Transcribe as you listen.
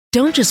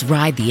Don't just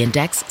ride the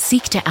index,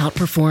 seek to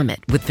outperform it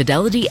with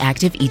Fidelity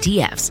Active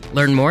ETFs.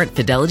 Learn more at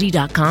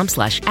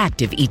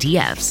fidelity.com/active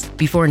ETFs.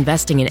 Before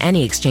investing in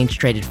any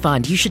exchange-traded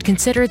fund, you should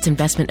consider its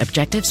investment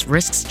objectives,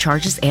 risks,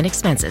 charges, and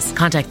expenses.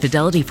 Contact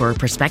Fidelity for a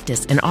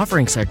prospectus, an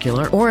offering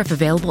circular, or if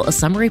available, a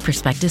summary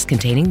prospectus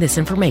containing this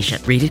information.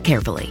 Read it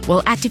carefully.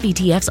 While active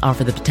ETFs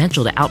offer the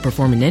potential to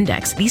outperform an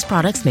index, these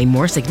products may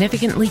more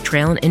significantly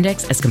trail an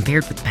index as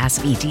compared with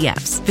passive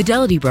ETFs.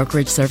 Fidelity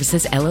Brokerage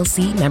Services,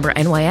 LLC, member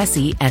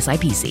NYSE,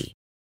 SIPC.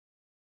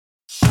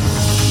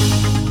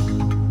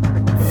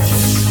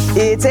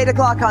 It's 8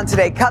 o'clock on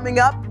Today. Coming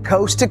up,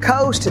 coast to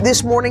coast.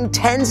 This morning,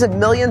 tens of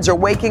millions are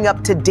waking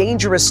up to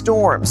dangerous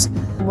storms.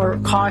 We're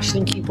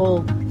cautioning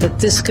people that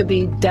this could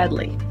be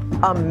deadly.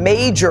 A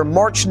major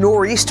March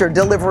nor'easter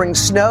delivering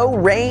snow,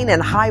 rain,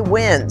 and high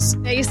winds.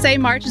 They say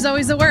March is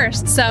always the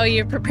worst, so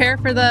you prepare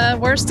for the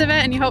worst of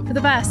it and you hope for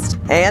the best.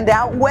 And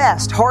out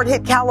west,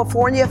 hard-hit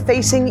California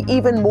facing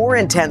even more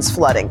intense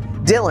flooding.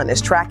 Dylan is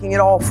tracking it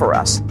all for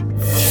us.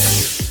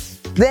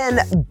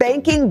 Then,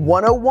 Banking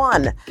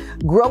 101.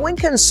 Growing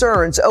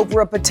concerns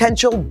over a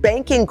potential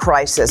banking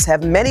crisis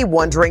have many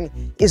wondering,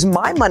 is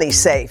my money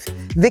safe?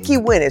 Vicky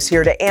Nguyen is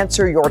here to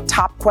answer your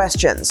top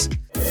questions.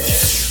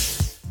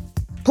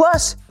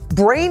 Plus,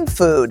 brain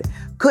food.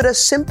 Could a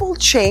simple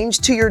change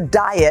to your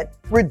diet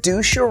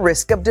reduce your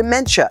risk of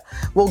dementia?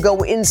 We'll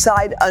go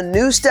inside a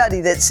new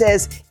study that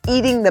says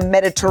eating the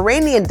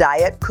Mediterranean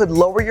diet could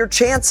lower your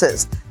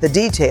chances. The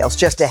details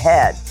just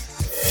ahead.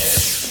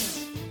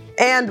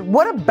 And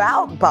what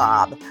about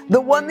Bob?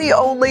 The one, the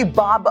only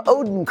Bob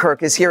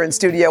Odenkirk is here in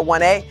Studio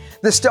 1A.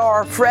 The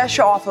star fresh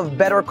off of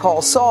Better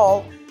Call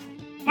Saul.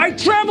 I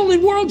travel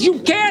in worlds you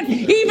can't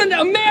even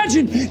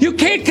imagine. You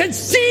can't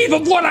conceive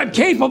of what I'm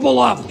capable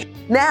of.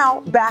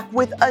 Now back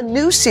with a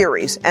new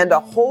series and a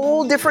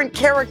whole different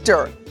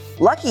character,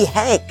 Lucky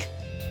Hank.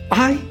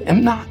 I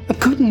am not a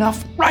good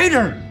enough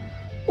writer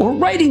or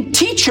writing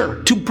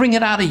teacher to bring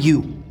it out of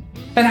you.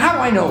 And how do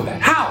I know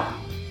that? How?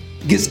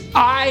 Because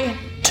I,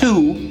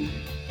 too,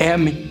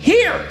 am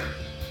here.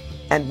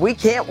 And we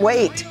can't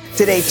wait.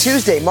 Today,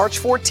 Tuesday, March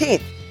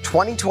 14th,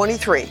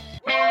 2023.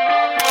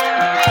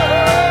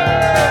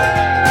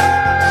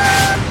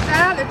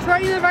 At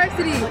Detroit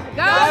University.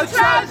 Go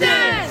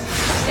Trojans!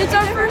 It's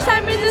our first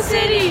time in the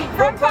city.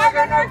 From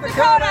Fargo, North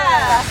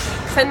Dakota.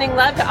 Sending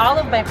love to all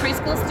of my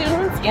preschool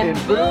students in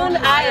Boone,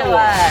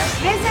 Iowa.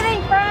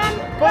 Visiting from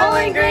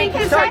Bowling Green,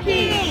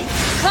 Kentucky.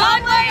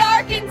 Conway,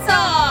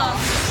 Arkansas.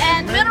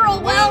 And Mineral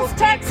Wells,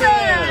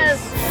 Texas.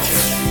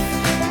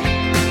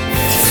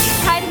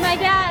 Hi to my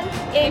dad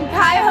in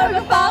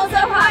Cuyahoga Falls,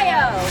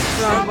 Ohio.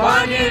 From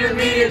Bonnie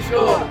Intermediate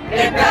School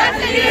in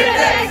Pasadena,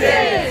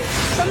 Texas.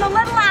 From the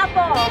Little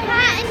Apple.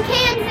 Manhattan,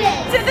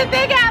 Kansas. To the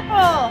Big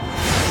Apple.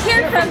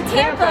 Here from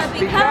Tampa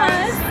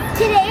because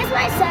today is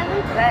my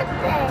 7th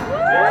birthday.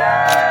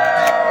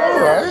 All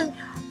right.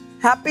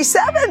 Happy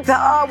 7th.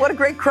 Oh, what a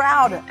great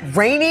crowd.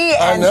 Rainy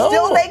and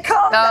still they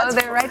come. Oh,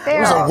 they're right there.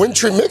 It was a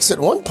wintry mix at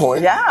one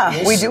point.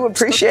 Yeah, we do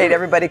appreciate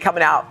everybody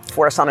coming out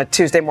for us on a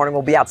Tuesday morning.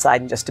 We'll be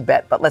outside in just a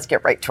bit, but let's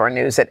get right to our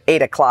news at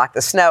 8 o'clock.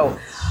 The snow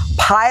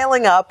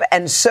piling up,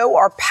 and so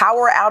are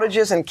power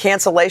outages and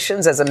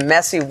cancellations as a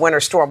messy winter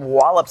storm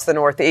wallops the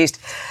Northeast.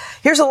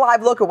 Here's a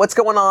live look at what's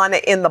going on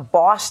in the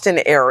Boston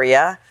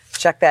area.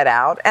 Check that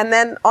out. And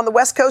then on the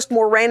West Coast,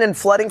 more rain and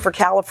flooding for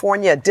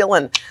California.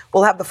 Dylan,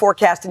 we'll have the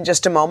forecast in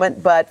just a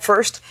moment. But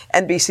first,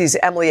 NBC's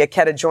Emily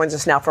Aketa joins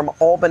us now from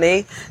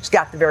Albany. She's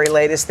got the very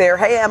latest there.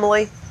 Hey,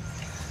 Emily.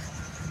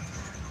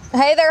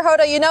 Hey there,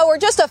 Hoda. You know, we're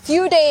just a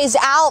few days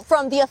out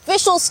from the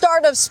official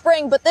start of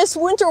spring, but this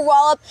winter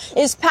wallop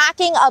is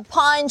packing a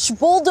punch,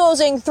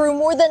 bulldozing through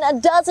more than a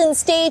dozen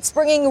states,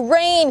 bringing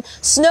rain,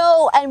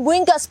 snow, and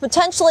wind gusts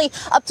potentially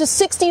up to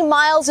 60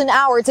 miles an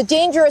hour. It's a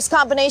dangerous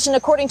combination,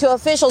 according to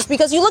officials,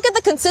 because you look at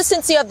the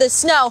consistency of this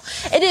snow,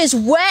 it is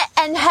wet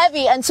and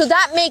heavy, and so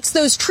that makes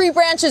those tree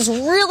branches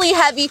really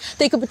heavy.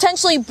 They could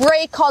potentially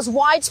break, cause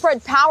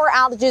widespread power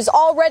outages.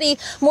 Already,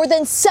 more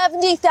than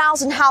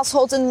 70,000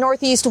 households in the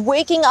Northeast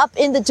waking up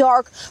in the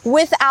dark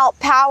without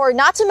power.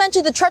 Not to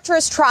mention the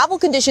treacherous travel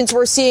conditions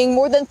we're seeing.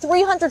 More than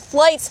 300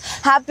 flights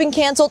have been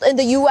canceled in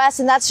the U.S.,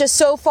 and that's just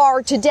so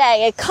far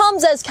today. It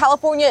comes as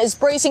California is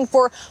bracing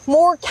for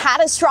more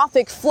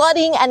catastrophic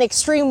flooding and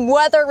extreme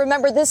weather.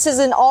 Remember, this is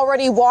an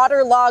already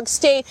waterlogged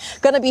state,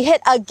 going to be hit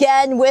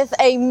again with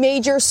a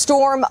major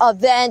storm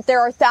event.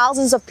 There are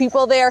thousands of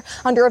people there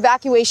under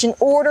evacuation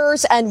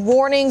orders and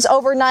warnings.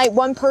 Overnight,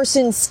 one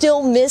person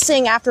still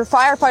missing after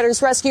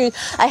firefighters rescued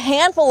a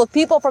handful of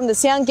people from the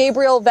San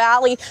Gabriel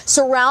Valley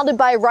surrounded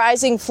by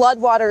rising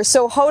floodwaters.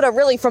 So, Hoda,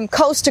 really from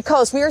coast to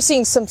coast, we are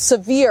seeing some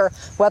severe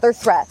weather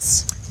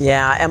threats.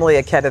 Yeah, Emily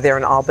Aketa there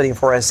in Albany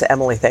for us.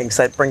 Emily, thanks.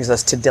 That brings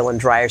us to Dylan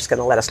Dreyer. She's going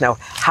to let us know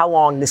how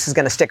long this is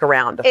going to stick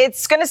around.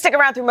 It's going to stick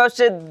around through most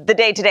of the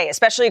day today,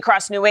 especially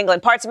across New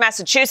England. Parts of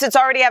Massachusetts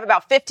already have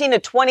about 15 to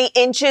 20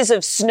 inches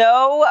of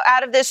snow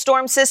out of this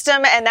storm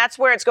system, and that's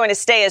where it's going to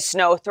stay as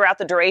snow throughout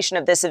the duration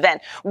of this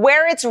event.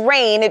 Where it's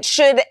rain, it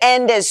should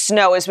end as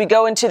snow as we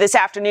go into this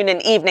afternoon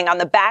and evening on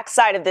the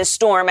backside of this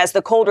storm as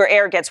the colder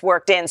air gets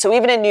worked in. So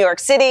even in New York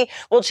City,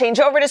 we'll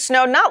change over to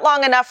snow, not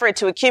long enough for it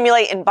to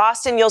accumulate. In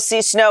Boston, you'll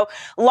see snow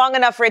long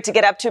enough for it to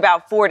get up to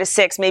about 4 to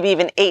 6, maybe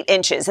even 8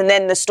 inches. And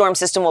then the storm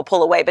system will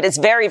pull away. But it's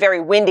very, very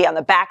windy on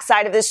the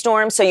backside of this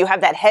storm. So you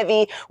have that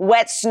heavy,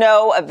 wet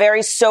snow, a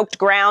very soaked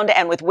ground,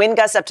 and with wind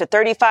gusts up to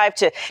 35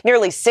 to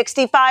nearly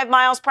 65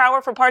 miles per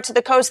hour for parts of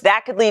the coast,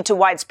 that could lead to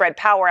widespread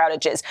power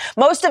outages.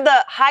 Most of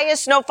the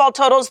highest snowfall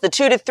totals, the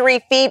 2 to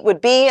 3 feet,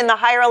 would be in the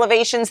higher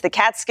elevations, the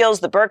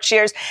Catskills, the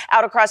Berkshires,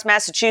 out across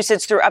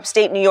Massachusetts through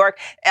upstate New York.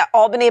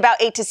 Albany,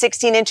 about 8 to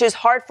 16 inches.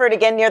 Hartford,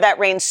 again, near that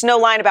rain snow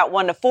line, about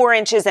 1 to 4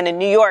 inches. And in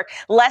New York,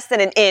 less than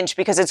an inch,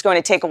 because it's going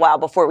to take a while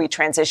before we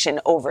transition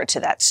over to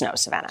that snow,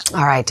 Savannah.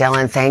 All right,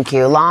 Dylan, thank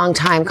you.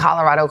 Longtime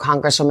Colorado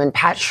Congresswoman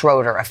Pat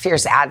Schroeder, a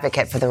fierce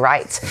advocate for the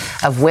rights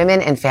of women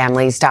and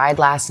families, died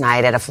last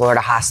night at a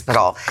Florida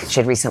hospital. She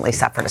had recently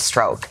suffered a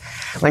stroke.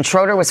 When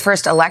Schroeder was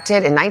first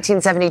elected in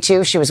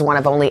 1972, she was one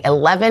of only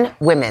 11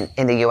 women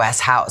in the U.S.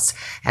 House.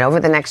 And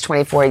over the next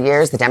 24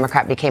 years, the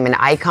Democrat became an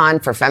icon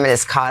for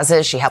feminist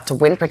causes. She helped to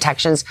win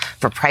protections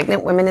for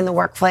pregnant women in the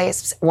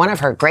workplace. One of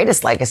her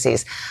greatest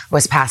legacies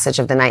was passage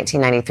of the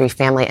 1993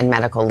 Family and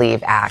Medical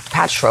Leave Act.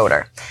 Pat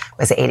Schroeder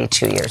was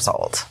 82 years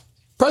old.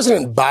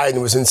 President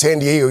Biden was in San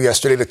Diego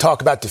yesterday to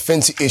talk about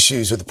defense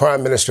issues with the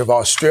Prime Minister of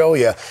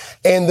Australia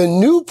and the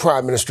new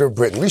Prime Minister of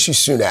Britain, Rishi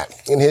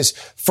Sunak. In his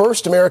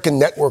first American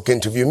Network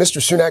interview, Mr.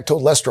 Sunak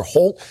told Lester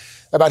Holt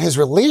about his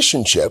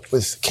relationship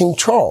with King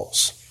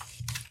Charles.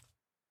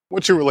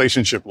 What's your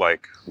relationship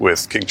like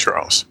with King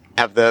Charles?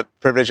 Have the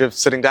privilege of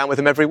sitting down with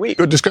him every week.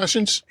 Good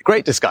discussions?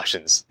 Great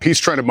discussions. He's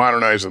trying to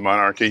modernize the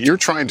monarchy. You're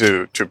trying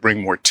to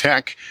bring more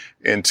tech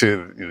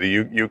into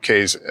the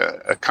UK's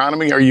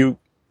economy. Are you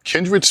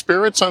kindred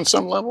spirits on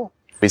some level?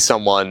 Be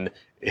someone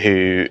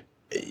who,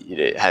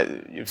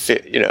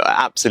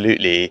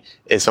 absolutely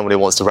is someone who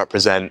wants to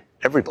represent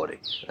everybody.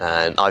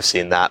 And I've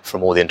seen that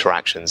from all the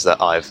interactions that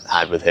I've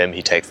had with him.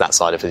 He takes that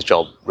side of his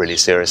job really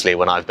seriously.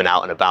 When I've been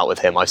out and about with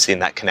him, I've seen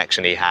that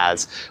connection he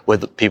has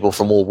with people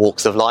from all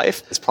walks of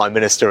life. As Prime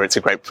Minister, it's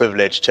a great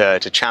privilege to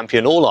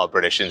champion all our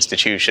British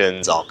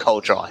institutions, our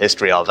culture, our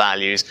history, our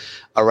values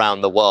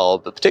around the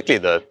world, but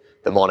particularly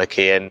the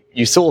monarchy. And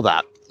you saw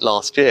that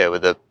last year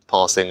with the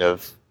passing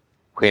of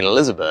Queen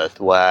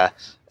Elizabeth, where,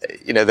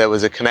 there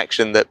was a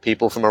connection that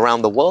people from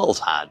around the world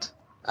had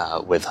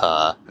with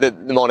her. The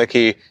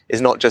monarchy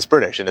is not just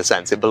British in a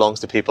sense. It belongs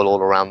to people all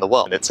around the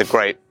world. And it's a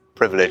great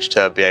privilege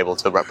to be able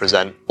to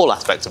represent all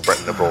aspects of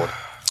Britain abroad.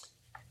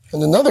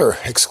 And another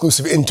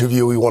exclusive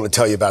interview we want to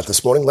tell you about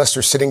this morning.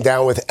 Lester's sitting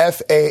down with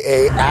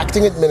FAA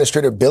Acting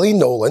Administrator Billy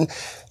Nolan.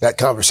 That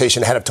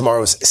conversation ahead of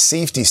tomorrow's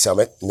Safety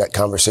Summit. And that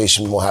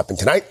conversation will happen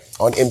tonight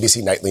on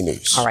NBC Nightly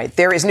News. All right.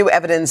 There is new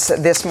evidence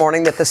this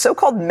morning that the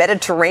so-called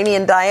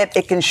Mediterranean diet,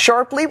 it can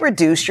sharply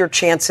reduce your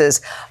chances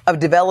of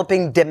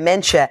developing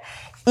dementia,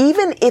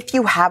 even if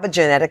you have a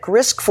genetic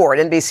risk for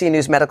it. NBC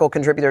News medical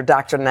contributor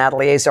Dr.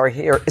 Natalie Azar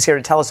is here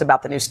to tell us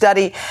about the new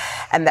study,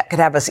 and that could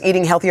have us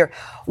eating healthier.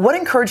 What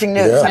encouraging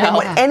news. Yeah. I mean,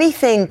 when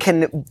anything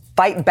can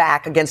fight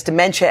back against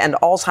dementia and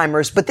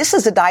Alzheimer's, but this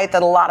is a diet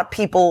that a lot of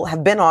people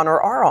have been on or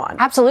are on.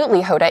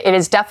 Absolutely, Hoda. It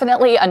is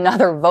definitely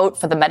another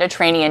vote for the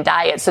Mediterranean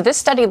diet. So this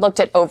study looked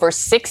at over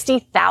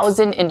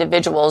 60,000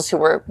 individuals who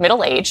were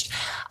middle-aged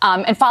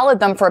and followed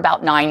them for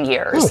about 9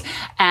 years.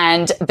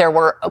 And there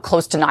were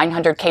close to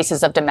 900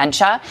 cases of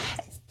dementia.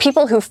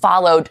 People who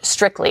followed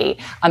strictly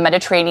a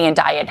Mediterranean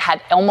diet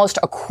had almost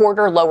a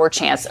quarter lower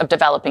chance of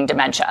developing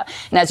dementia.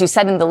 And as you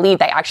said in the lead,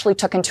 they actually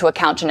took into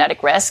account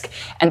genetic risk,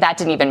 and that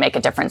didn't even make a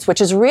difference,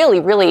 which is really,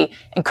 really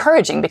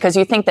encouraging because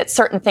you think that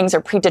certain things are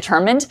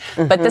predetermined,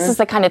 but this is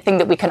the kind of thing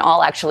that we can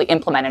all actually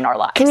implement in our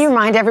lives. Can you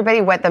remind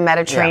everybody what the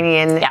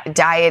Mediterranean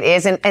diet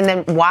is and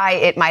then why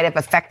it might have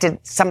affected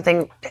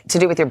something to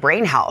do with your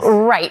brain health?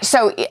 Right.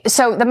 So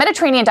the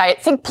Mediterranean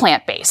diet, think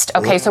plant-based.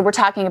 Okay. So we're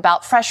talking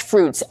about fresh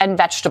fruits and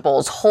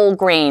vegetables, whole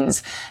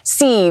grains,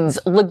 seeds,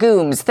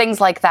 legumes,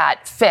 things like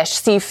that, fish,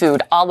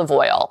 seafood, olive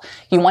oil.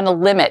 You want to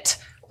limit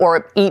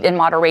or eat in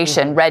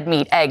moderation red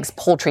meat, eggs,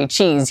 poultry,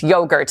 cheese,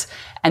 yogurt,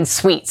 and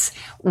sweets.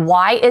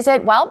 Why is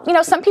it? Well,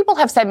 some people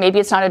have said maybe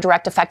it's not a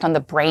direct effect on the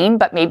brain,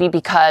 but maybe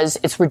because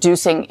it's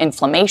reducing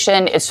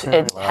inflammation, it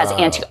has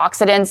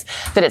antioxidants,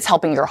 that it's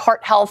helping your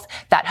heart health,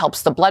 that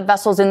helps the blood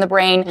vessels in the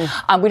brain.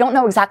 We don't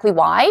know exactly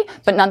why,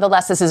 but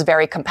nonetheless, this is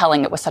very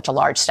compelling. It was such a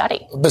large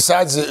study.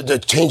 Besides the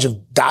change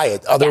of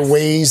diet. Are there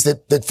ways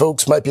that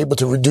folks might be able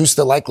to reduce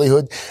the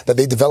likelihood that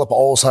they develop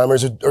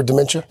Alzheimer's or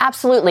dementia?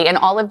 Absolutely. And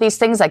all of these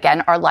things,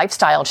 again, are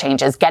lifestyle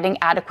changes, getting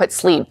adequate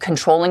sleep,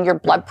 controlling your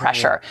blood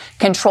pressure,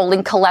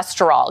 controlling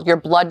cholesterol, your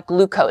blood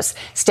glucose,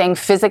 staying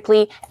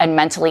physically and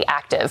mentally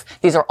active.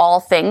 These are all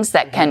things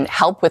that can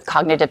help with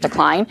cognitive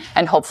decline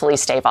and hopefully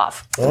stave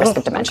off the risk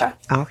of dementia.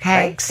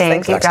 Okay.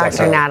 Thank you,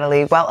 Dr.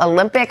 Natalie. Well,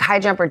 Olympic high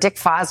jumper Dick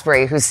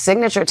Fosbury, whose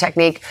signature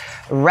technique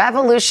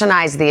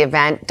revolutionized the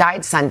event,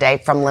 died Sunday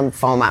from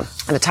lymphoma.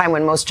 At a time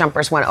when most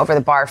jumpers went over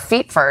the bar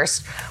feet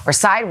first or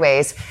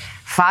sideways,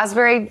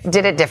 Fosbury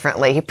did it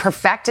differently. He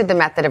perfected the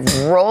method of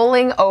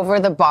rolling over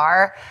the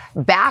bar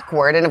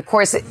backward. And of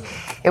course, it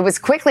was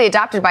quickly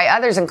adopted by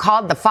others and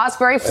called the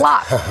Fosbury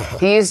flop.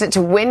 He used it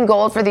to win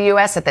gold for the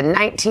U.S. at the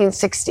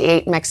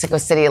 1968 Mexico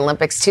City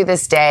Olympics. To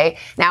this day,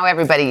 now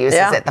everybody uses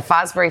it. The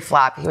Fosbury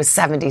flop. He was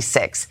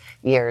 76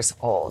 years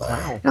old.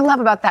 Wow. I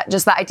love about that,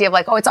 just the idea of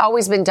like, oh, it's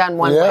always been done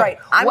one way. Right.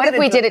 What if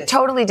we did it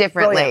totally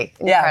differently?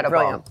 Brilliant.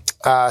 Incredible.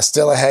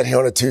 Still ahead here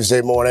on a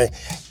Tuesday morning.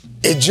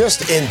 It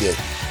just ended.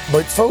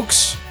 But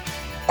folks,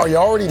 are you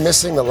already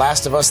missing The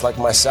Last of Us like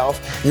myself?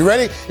 You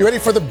ready? You ready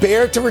for The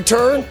Bear to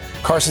return?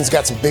 Carson's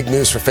got some big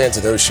news for fans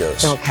of those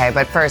shows. Okay,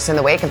 but first, in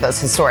the wake of those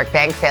historic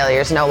bank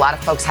failures, I know a lot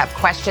of folks have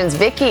questions.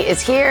 Vicky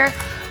is here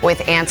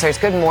with answers.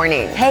 Good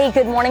morning. Hey,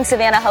 good morning,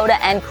 Savannah, Hoda,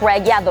 and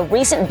Craig. Yeah, the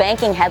recent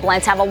banking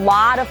headlines have a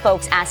lot of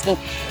folks asking,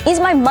 is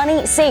my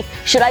money safe?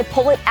 Should I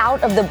pull it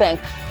out of the bank?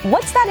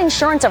 What's that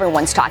insurance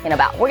everyone's talking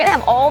about? We're going to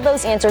have all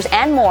those answers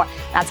and more.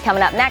 That's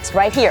coming up next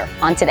right here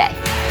on Today.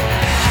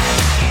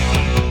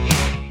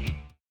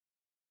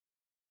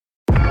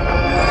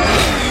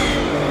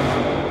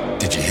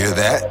 Did you hear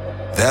that?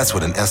 That's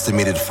what an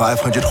estimated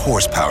 500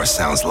 horsepower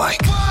sounds like.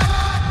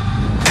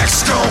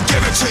 X gon'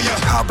 give it to you.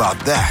 How about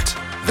that?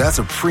 That's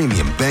a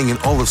premium Bang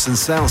 & Olufsen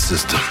sound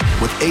system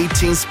with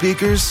 18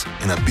 speakers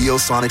and a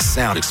Biosonic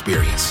sound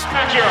experience.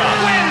 And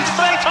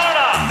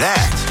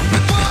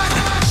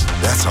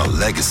that's our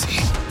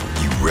legacy.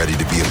 You ready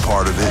to be a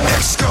part of it?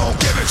 X gon'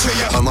 give it to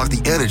you. Unlock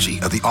the energy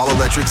of the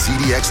all-electric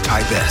ZDX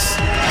Type S.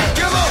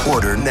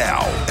 Order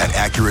now at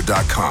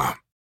Acura.com.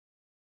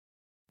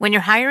 When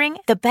you're hiring,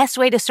 the best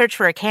way to search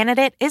for a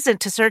candidate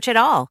isn't to search at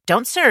all.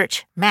 Don't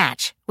search,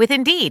 match with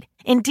Indeed.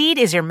 Indeed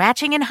is your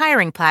matching and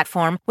hiring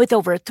platform with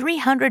over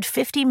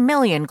 350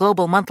 million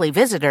global monthly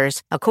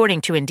visitors,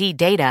 according to Indeed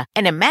data,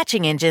 and a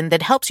matching engine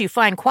that helps you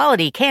find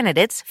quality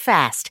candidates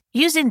fast.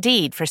 Use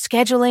Indeed for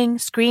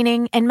scheduling,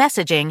 screening, and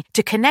messaging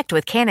to connect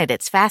with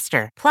candidates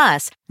faster.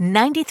 Plus,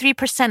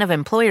 93% of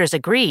employers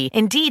agree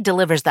Indeed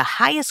delivers the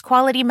highest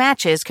quality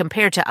matches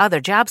compared to other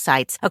job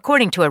sites,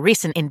 according to a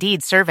recent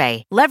Indeed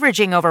survey.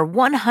 Leveraging over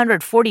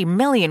 140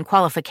 million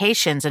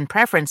qualifications and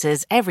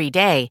preferences every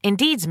day,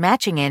 Indeed's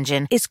matching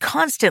engine is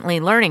constantly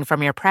learning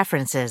from your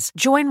preferences.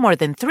 Join more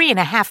than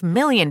 3.5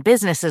 million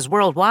businesses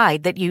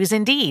worldwide that use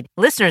Indeed.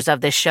 Listeners of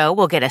this show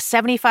will get a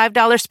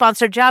 $75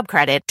 sponsored job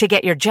credit to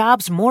get your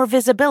jobs more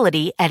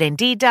visibility at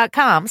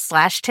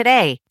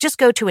Indeed.com/today. Just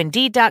go to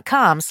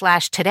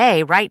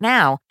Indeed.com/today right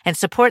now and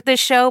support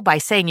this show by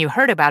saying you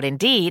heard about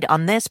Indeed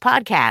on this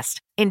podcast.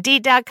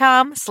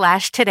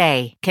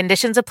 Indeed.com/today.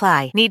 Conditions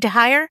apply. Need to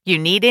hire? You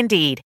need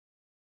Indeed.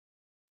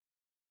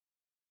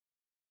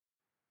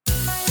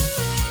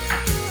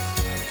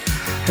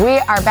 We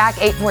are back,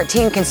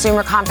 8:14,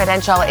 Consumer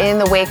Confidential, in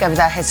the wake of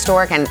the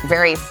historic and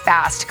very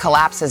fast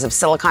collapses of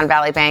Silicon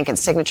Valley Bank and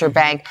Signature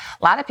Bank.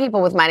 A lot of people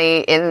with money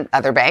in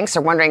other banks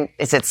are wondering,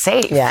 is it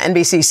safe? Yeah,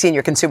 NBC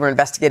senior consumer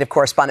investigative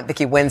correspondent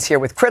Vicky Nguyen's here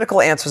with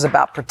critical answers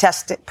about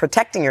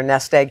protecting your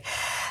nest egg.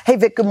 Hey,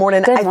 Vic, good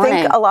morning. Good morning.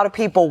 I think a lot of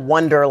people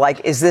wonder, like,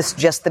 is this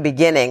just the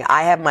beginning?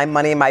 I have my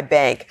money in my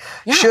bank.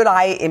 Yeah. Should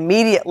I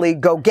immediately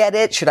go get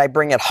it? Should I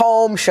bring it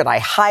home? Should I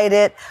hide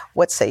it?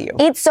 What say you?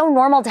 It's so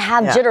normal to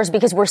have jitters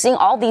because we're seeing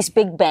all these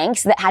big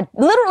banks that had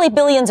literally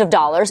billions of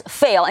dollars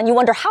fail, and you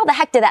wonder, how the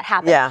heck did that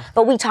happen? Yeah.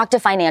 But we talk to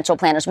financial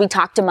planners, we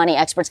talk to money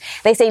experts.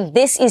 They say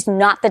this is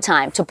not the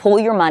time to pull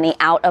your money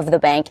out of the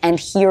bank, and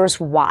here's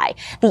why.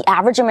 The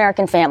average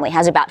American family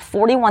has about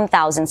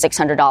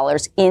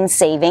 $41,600 in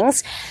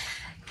savings.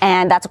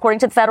 And that's according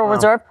to the Federal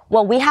Reserve.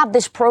 Well, we have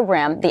this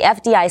program, the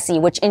FDIC,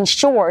 which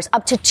insures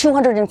up to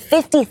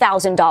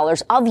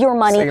 $250,000 of your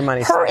money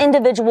per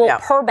individual,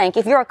 per bank.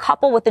 If you're a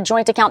couple with a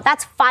joint account,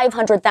 that's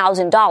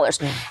 $500,000.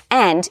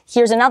 And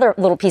here's another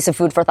little piece of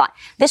food for thought.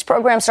 This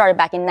program started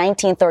back in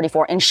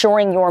 1934,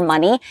 insuring your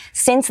money.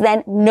 Since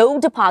then, no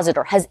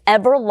depositor has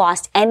ever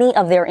lost any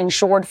of their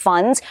insured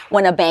funds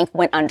when a bank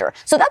went under.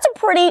 So that's a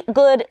pretty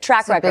good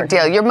track record. Big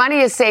deal. Your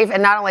money is safe,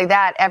 and not only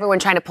that, everyone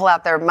trying to pull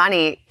out their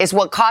money is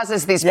what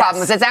causes these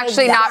problems. It's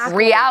actually not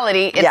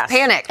reality. It's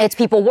panic. It's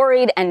people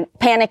worried and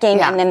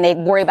panicking, and then they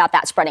worry about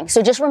that spreading.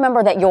 So just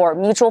remember that your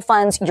mutual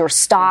funds, your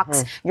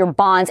stocks, your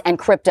bonds, and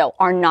crypto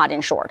are not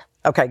insured.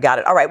 Okay, got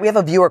it. All right, we have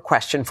a viewer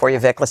question for you,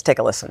 Vic. Let's take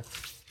a listen.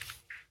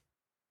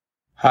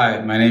 Hi,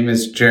 my name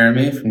is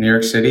Jeremy from New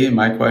York City.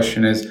 My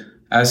question is,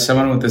 as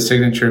someone with a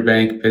Signature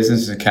Bank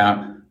business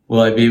account,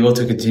 will I be able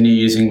to continue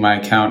using my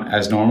account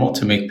as normal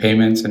to make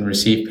payments and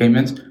receive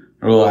payments,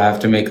 or will I have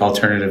to make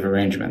alternative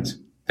arrangements?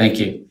 Thank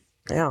you.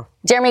 Yeah.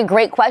 Jeremy,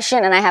 great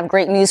question, and I have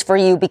great news for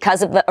you.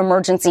 Because of the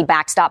emergency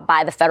backstop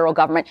by the federal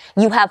government,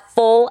 you have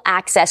full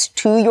access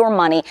to your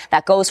money.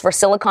 That goes for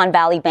Silicon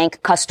Valley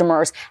Bank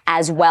customers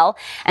as well.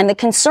 And the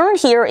concern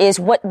here is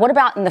what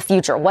about in the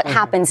future? What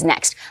happens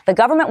next? The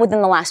government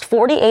within the last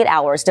 48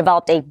 hours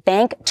developed a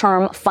bank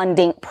term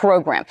funding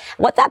program.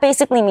 What that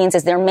basically means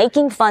is they're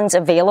making funds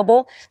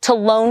available to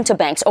loan to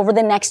banks over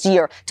the next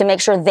year to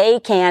make sure they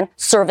can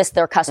service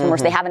their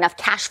customers. They have enough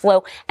cash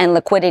flow and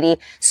liquidity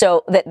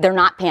so that they're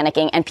not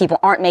panicking and people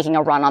aren't making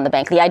a run on the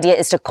bank. The idea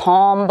is to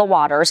calm the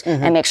waters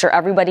and make sure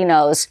everybody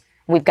knows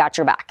we've got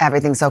your back.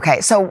 Everything's okay.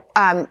 So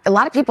a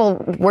lot of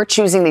people were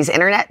choosing these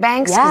internet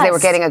banks because they were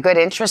getting a good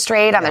interest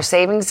rate on their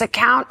savings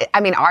account.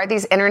 I mean, are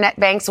these internet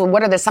banks? Well,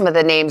 what are some of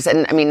the names?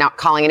 And I mean, not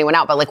calling anyone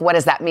out, but like, what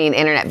does that mean,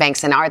 internet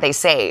banks, and are they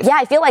safe? Yeah,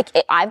 I feel like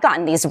I've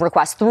gotten these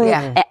requests through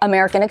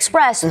American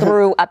Express,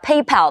 through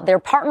PayPal. They're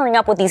partnering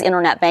up with these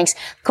internet banks,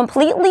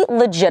 completely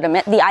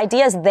legitimate. The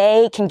idea is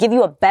they can give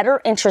you a better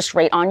interest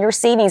rate on your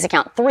savings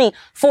account,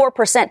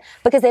 3-4%,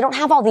 because they don't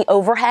have all the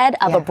overhead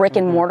of a brick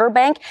and mortar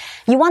bank.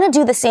 You want to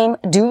do the same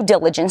due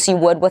diligence you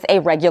would with a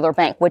regular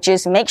bank, which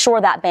is make sure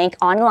that bank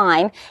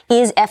online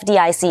is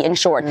FDIC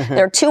insured.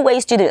 There are two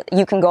ways to do it.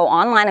 You can go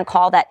online and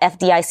call that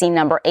FDIC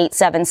number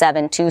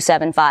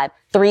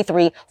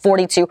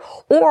 877-275-3342,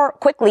 or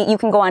quickly you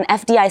can go on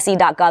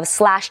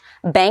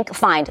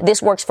FDIC.gov/bankfind.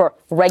 This works for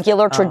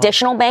regular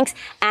traditional banks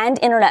and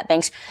internet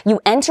banks.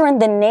 You enter in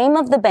the name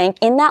of the bank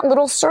in that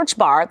little search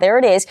bar. There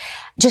it is.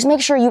 Just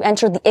make sure you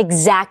enter the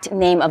exact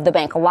name of the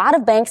bank. A lot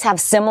of banks have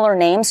similar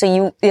names,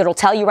 so it'll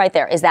tell you right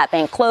there. Is that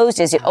bank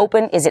closed? Is it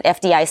open? Is it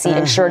FDIC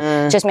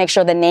insured? Just make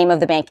sure the name of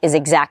the bank is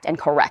exact and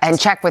correct. And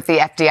check with the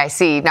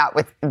FDIC, not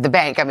with the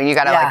bank. I mean, you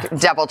got to like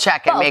double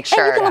check and make sure.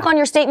 And you can look on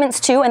your statements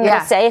too, and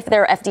they'll say if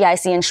they're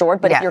FDIC insured.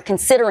 But if you're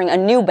considering a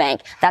new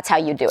bank, that's how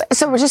you do it.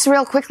 So just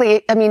real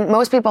quickly, I mean,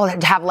 most people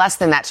have less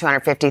than that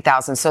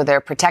 $250,000, so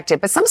they're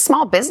protected. But some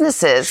small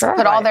businesses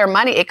put all their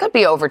money. It could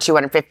be over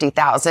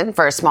 $250,000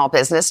 for a small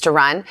business to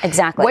run.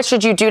 Exactly. What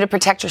should you do to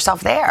protect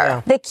yourself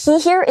there? The key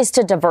here is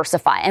to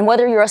diversify. And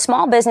whether you're a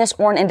small business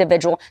or an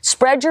individual,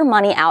 spread your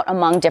money out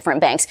among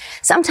different banks.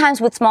 Sometimes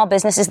with small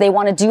businesses, they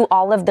want to do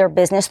all of their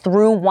business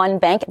through one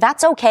bank.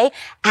 That's okay.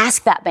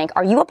 Ask that bank,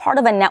 are you a part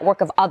of a network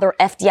of other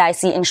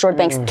FDIC insured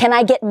banks? Can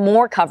I get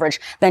more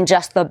coverage than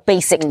just the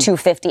basic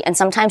 $250? And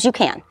sometimes you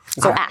can.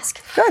 So ask.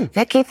 Good.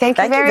 Vicky, thank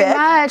you very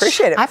much.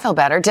 Appreciate it. I feel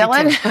better.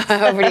 Dylan,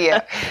 over to you.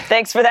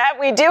 Thanks for that.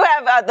 We do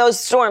have those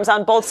storms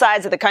on both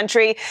sides of the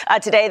country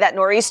today, that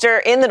nor'easter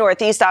in the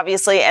Northeast,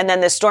 obviously, and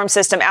then this storm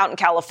system out in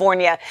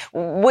California,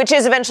 which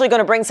is eventually going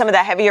to bring some of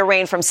that heavier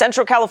rain from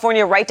Central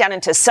California right down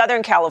into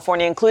Southern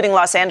California, including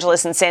Los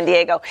Angeles and San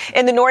Diego.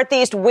 In the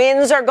Northeast,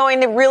 winds are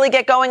going to really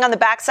get going on the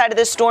backside of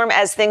this storm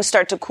as things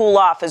start to cool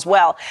off as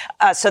well.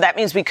 So that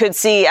means we could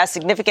see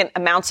significant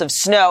amounts of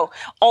snow.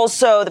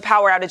 Also, the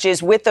power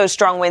outages with those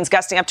strong winds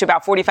gusting up to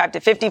about 45 to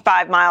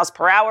 55 miles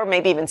per hour,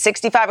 maybe even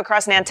 65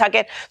 across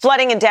Nantucket.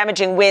 Flooding and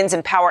damaging winds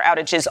and power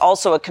outages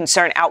also a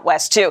concern out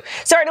west, too.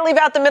 Sorry to leave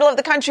out the middle of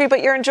the country,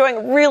 but you're enjoying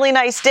a really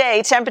nice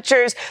day.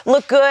 Temperatures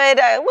look good,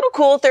 a little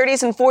cool,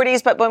 30s and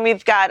 40s, but when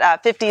we've got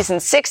 50s and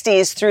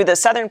 60s through the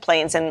southern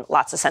plains and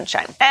lots of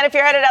sunshine. And if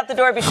you're headed out the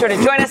door, be sure to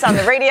join us on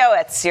the radio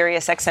at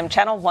Sirius XM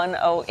Channel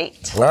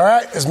 108. All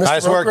right. As Mr.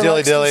 Nice work,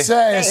 Dilly Dilly.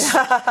 As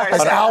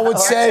Al would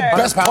say,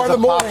 best part of the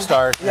morning. Pop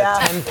Star, a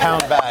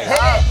 10-pound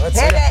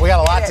bag. We got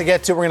a lot to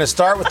get to. We're going to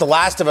start with The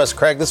Last of Us,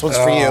 Craig. This one's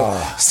for you.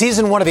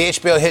 Season 1 of the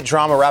HBO hit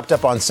drama wrapped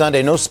up on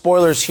Sunday. No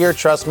spoilers here,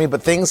 trust me,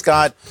 but things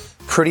got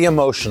pretty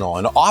emotional.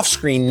 And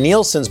off-screen,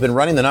 Nielsen's been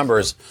running the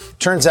numbers.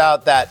 Turns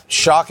out that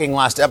shocking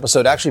last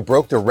episode actually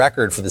broke the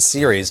record for the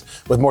series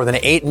with more than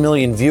 8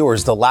 million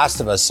viewers. The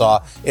Last of Us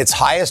saw its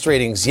highest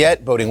ratings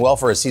yet, boding well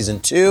for a season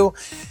 2.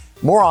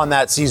 More on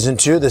that season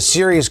 2. The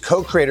series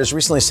co-creators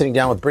recently sitting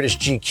down with British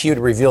GQ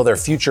to reveal their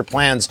future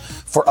plans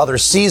for other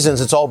seasons.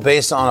 It's all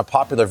based on a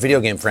popular video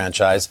game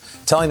franchise,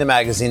 telling the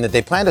magazine that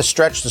they plan to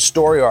stretch the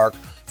story arc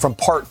from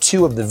part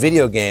 2 of the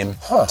video game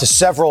to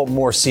several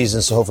more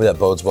seasons. So hopefully that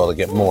bodes well to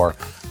get more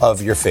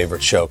of your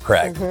favorite show,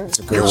 Craig.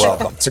 You're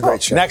welcome. It's a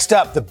great show. Next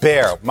up, The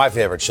Bear, my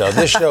favorite show.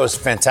 This show is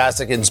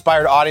fantastic. It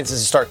inspired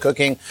audiences to start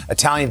cooking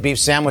Italian beef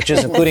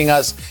sandwiches, including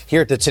us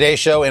here at the Today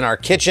Show in our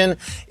kitchen.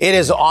 It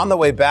is on the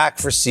way back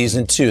for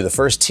season 2. The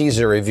first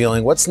teaser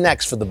revealing what's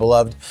next for the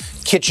beloved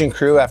kitchen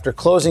crew after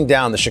closing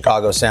down the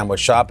Chicago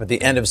sandwich shop at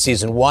the end of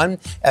season 1.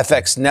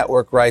 FX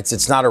Network writes,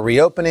 it's not a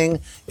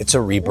reopening, it's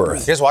a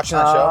rebirth. You guys watching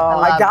that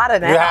show? I got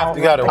it now. You have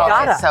to go to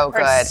watch it. It's so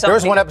good. There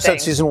was one episode,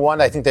 season 1,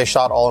 I think they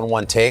shot all in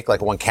one take,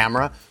 like one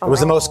camera. It was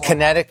the most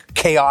kinetic,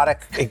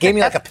 chaotic. It gave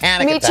me like a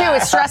panic attack. Me too.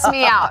 It stressed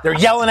me out. They're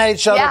yelling at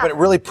each other, but it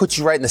really puts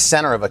you right in the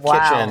center of a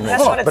kitchen.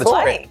 That's what it's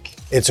like.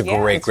 It's a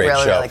great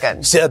show. Really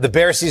good. So, The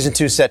Bear season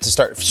 2 set to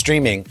start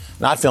streaming,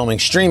 not filming,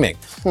 streaming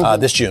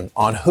this June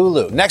on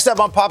Hulu. Next up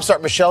on Pop Star,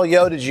 Michelle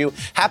Yeoh. Did you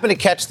happen to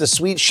catch the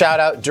sweet shout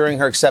out during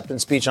her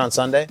acceptance speech on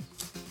Sunday?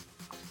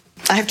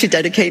 I have to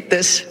dedicate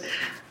this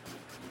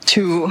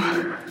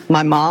to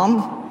my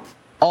mom,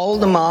 all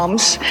the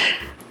moms,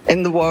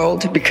 in the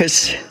world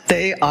because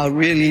they are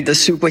really the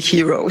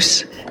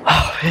superheroes.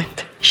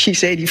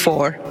 She's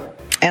 84.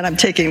 And I'm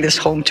taking this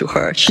home to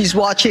her. She's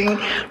watching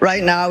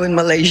right now in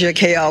Malaysia,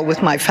 KL,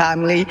 with my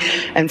family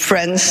and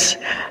friends.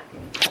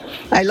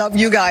 I love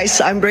you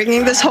guys. I'm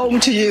bringing this home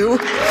to you.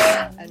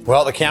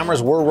 Well, the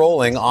cameras were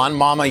rolling on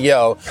Mama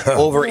Yo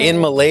over in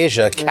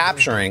Malaysia,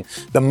 capturing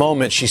the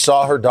moment she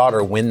saw her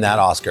daughter win that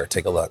Oscar.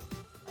 Take a look.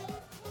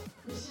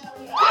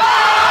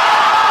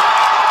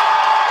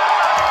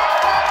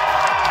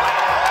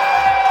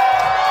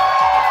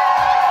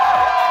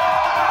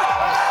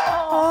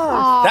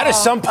 That is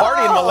some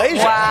party in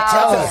Malaysia.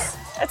 Wow.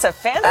 That's a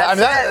fantastic. I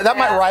mean, that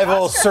might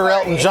rival Sir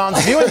Elton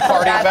John's viewing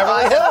party in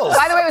Beverly Hills.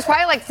 By the way, it was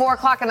probably like 4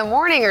 o'clock in the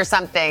morning or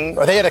something.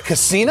 Are they at a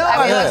casino?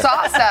 I mean, that's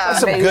awesome. That's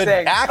some good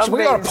action.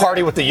 We got a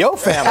party with the Yo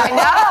family. I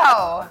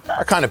know.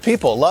 Our kind of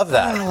people love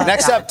that.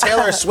 Next up,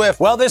 Taylor Swift.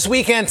 Well, this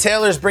weekend,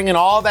 Taylor's bringing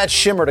all that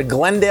shimmer to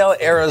Glendale,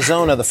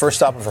 Arizona, the first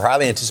stop of her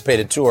highly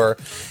anticipated tour.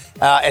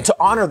 And to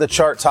honor the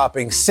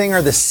chart-topping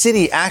singer, the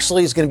city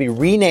actually is going to be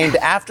renamed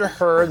after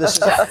her. This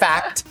is a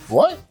fact.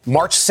 What?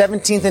 March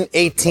 17th and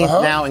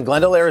 18th now in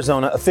Glendale,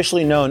 Arizona,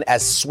 officially known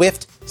as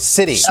Swift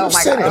City. Oh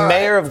my God. The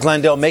mayor of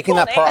Glendale making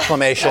that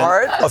proclamation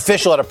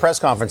official at a press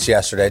conference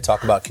yesterday.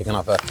 Talk about kicking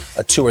off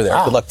a tour there.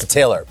 Good luck to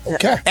Taylor.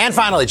 Okay. And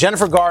finally,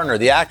 Jennifer Garner,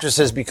 the actress,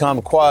 has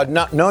become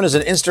known as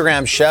an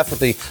Instagram chef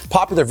with the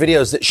popular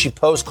videos that she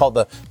posts called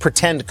the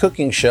Pretend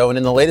Cooking Show. And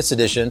in the latest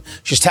edition,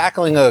 she's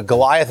tackling a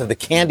Goliath of the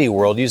candy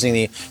world using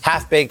the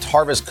Half-Baked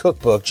Harvest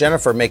Cookbook.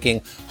 Jennifer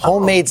making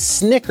homemade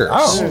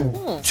Snickers.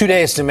 2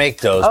 days to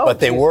make those, but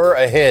they were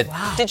a hit.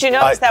 Wow. Did you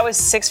notice that was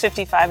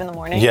 6:55 in the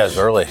morning? Yes,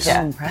 early.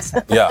 Yeah,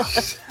 impressive. Yeah.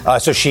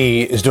 So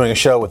she is doing a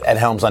show with Ed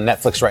Helms on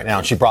Netflix right now,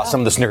 and she brought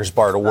some of the Snickers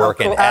bar to work,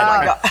 and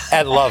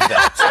Ed loved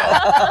that.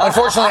 So,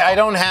 unfortunately, I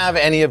don't have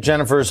any of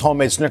Jennifer's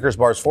homemade Snickers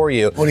bars for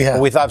you. What do you have?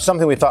 We thought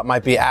something we thought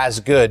might be as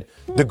good.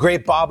 The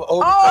great Bob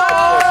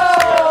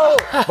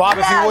Odenkirk. Bob,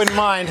 if you wouldn't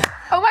mind.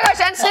 Oh my gosh,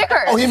 and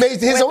Snickers. Oh, he made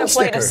his own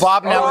Snickers.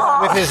 Bob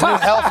now with his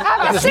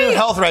new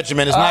health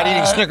regimen is not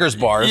eating Snickers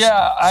bars.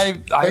 Yeah,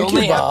 I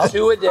only have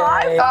 2 a day.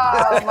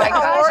 Oh my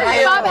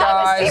gosh. Bob,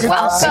 have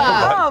a seat.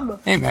 Welcome.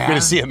 Hey, man. Good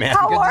to see you, man.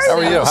 How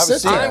are you? Have a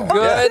seat. I'm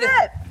good.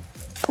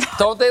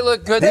 Don't they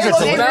look good? They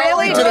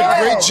really did a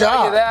great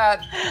job. Look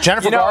at that.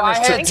 Jennifer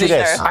Garner's took 2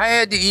 days. I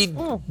had to eat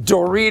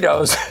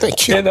Doritos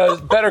in a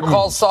Better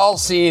Call Saul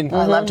scene.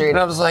 I love Doritos. And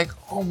I was like,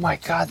 oh my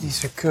God,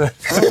 these are good.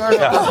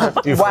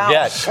 You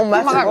forget. Oh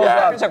my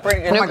God, those are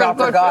pretty good. Oh my God,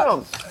 I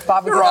forgot.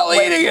 Bob, We're all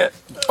eating it.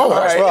 Oh,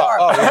 that's you're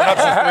up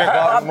since 3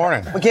 o'clock in the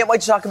morning. We can't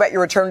wait to talk about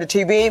your return to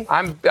TV.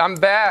 I'm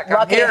back. I'm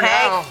Lucky here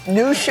Hank, now.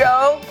 new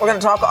show. We're going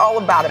to talk all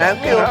about it.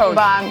 Thank you.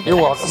 Bob. You're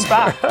welcome.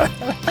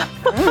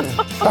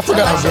 I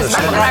forgot how good it was.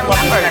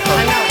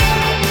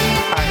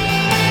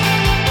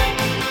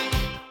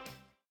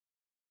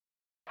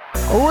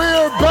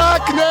 We're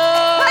back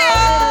now.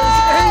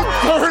 It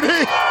is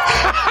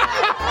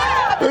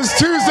 8:30. It's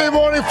Tuesday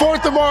morning,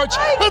 4th of March.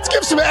 Let's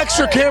give some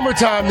extra camera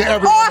time to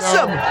everyone.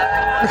 Awesome.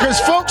 Because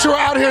folks who are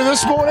out here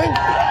this morning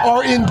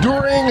are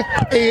enduring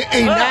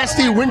a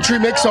nasty wintry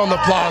mix on the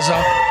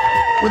plaza.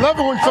 We love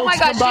it when folks Oh my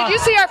gosh, come by. did you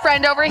see our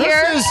friend over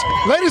here? This is,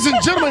 ladies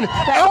and gentlemen,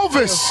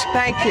 Elvis.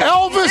 Thank you.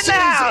 Elvis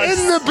is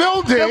in the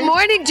building. Good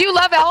morning. Do you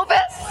love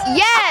Elvis?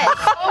 Yes.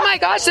 Oh my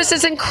gosh, this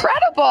is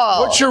incredible.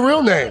 What's your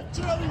real name?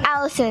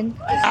 Allison.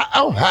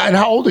 And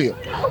how old are you?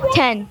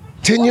 10.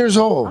 10 years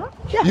old.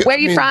 Where are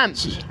you from?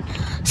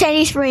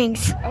 Sandy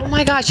Springs. Oh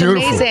my gosh,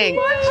 Beautiful. amazing.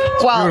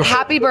 Well, Beautiful.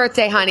 happy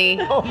birthday, honey.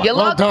 You Well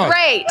look done.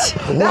 great.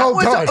 Well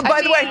done.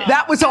 By the way,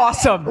 that was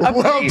awesome.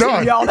 Well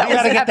done. Y'all, that You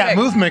got to was get that epic.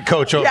 movement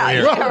coach over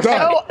here. Well done.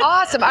 So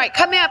awesome. All right,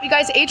 coming up, you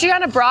guys,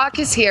 Adriana Brock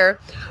is here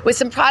with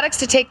some products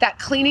to take that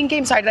cleaning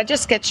game. Sorry, did I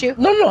just sketch you?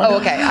 No. Oh,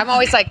 okay. I'm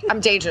always like, I'm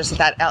dangerous with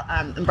that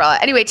umbrella.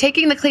 Anyway,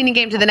 taking the cleaning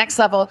game to the next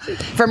level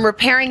from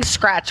repairing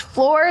scratch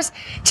floors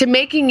to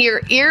making your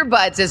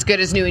earbuds as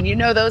good as new. And you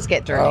know those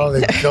get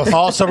dirty.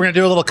 Also, we're going to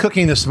do a little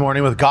cooking this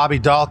morning with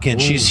Gabi Dalkin.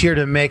 She's here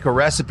to make a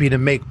recipe to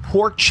make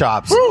pork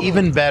chops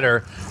even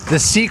better. The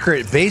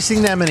secret,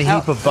 basting them in a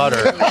heap of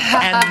butter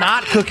and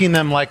not cooking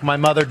them like my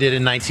mother did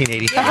in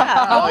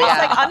 1985.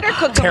 Like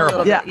undercooked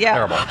Terrible. a little bit. Yeah.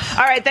 Terrible.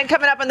 All right, then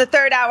coming up in the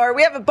third hour,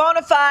 we have a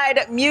bona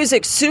fide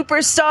music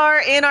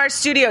superstar in our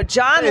studio.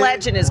 John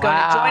Legend is going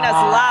to join us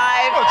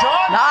live. Oh,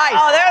 John. Nice.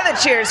 Oh, there are the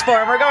cheers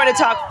for him. We're going to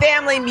talk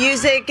family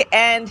music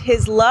and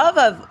his love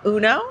of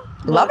Uno.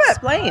 Love it.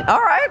 Explain. All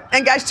right.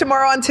 And guys,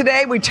 tomorrow on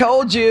Today, we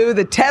told you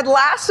the Ted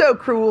Lasso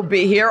crew will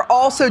be here.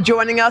 Also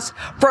joining us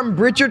from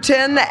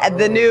Bridgerton,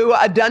 the new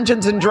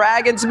Dungeons and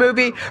Dragons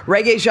movie,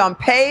 Reggae Jean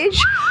Page.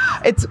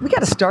 We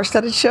got a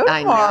star-studded show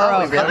tomorrow.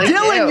 I know, we really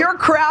Dylan, do. your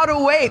crowd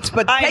awaits,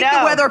 but I take know.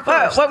 the weather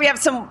first. Well, we have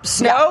some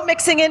snow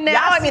mixing in now.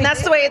 Yes, I mean,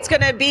 that's the way it's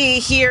going to be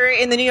here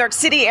in the New York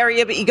City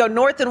area, but you go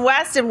north and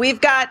west, and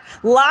we've got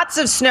lots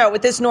of snow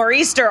with this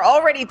nor'easter.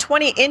 Already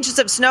 20 inches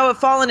of snow have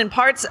fallen in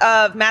parts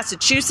of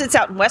Massachusetts,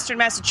 out in western western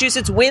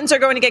Massachusetts. Winds are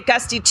going to get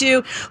gusty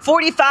too,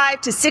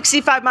 45 to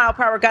 65 mile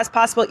per hour gusts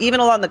possible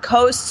even along the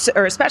coast,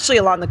 or especially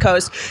along the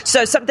coast.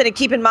 So something to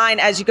keep in mind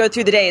as you go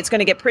through the day. It's going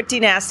to get pretty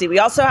nasty. We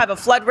also have a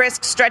flood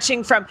risk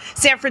stretching from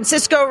San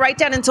Francisco right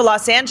down into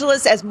Los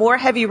Angeles as more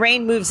heavy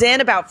rain moves in,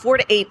 about 4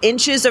 to 8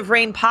 inches of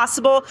rain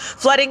possible.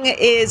 Flooding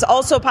is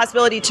also a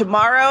possibility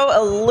tomorrow,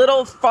 a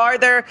little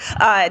farther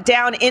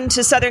down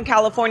into Southern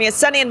California.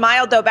 Sunny and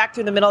mild, though, back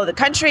through the middle of the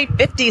country,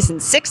 50s and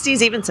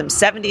 60s, even some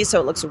 70s, so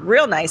it looks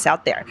real nice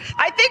out there.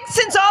 I think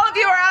since all of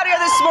you are out here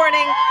this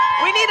morning,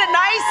 we need a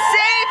nice,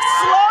 safe,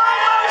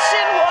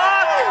 slow-motion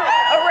walk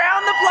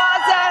around the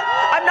plaza.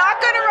 I'm not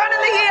going to run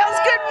in the heels.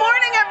 Good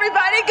morning,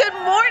 everybody. Good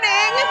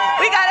morning.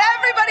 We got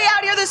everybody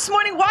out here this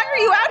morning. Why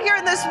are you out here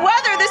in this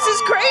weather? This is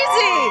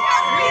crazy.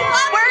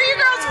 Where are you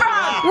girls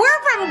from?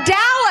 We're from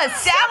Dallas.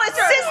 Dallas,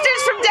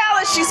 sisters from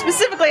Dallas. She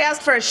specifically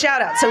asked for a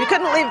shout out, so we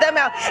couldn't leave them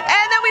out.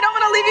 And then we don't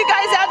want to leave you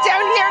guys out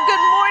down here.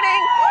 Good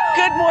morning.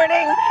 Good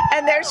morning.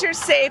 And there's your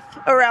safe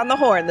around the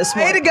horn this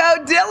morning. Way to go,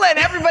 Dylan.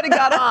 Everybody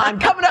got on.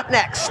 Coming up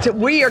next,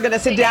 we are going to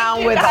sit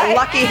down with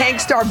Lucky Hank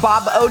star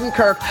Bob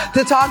Odenkirk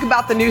to talk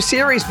about the new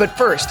series. But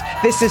first,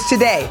 this is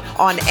Today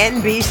on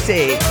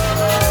NBC.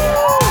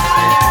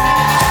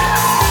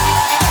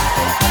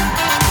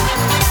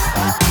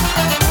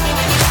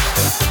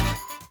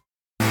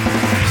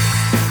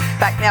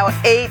 Back now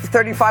at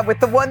 8:35 with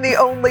the one, the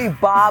only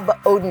Bob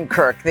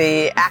Odenkirk,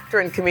 the actor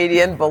and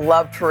comedian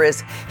beloved for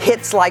his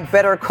hits like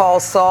Better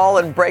Call Saul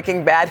and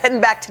Breaking Bad. Heading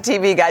back to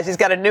TV, guys, he's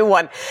got a new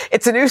one.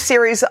 It's a new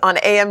series on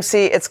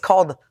AMC. It's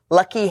called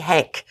Lucky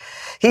Hank.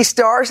 He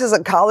stars as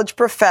a college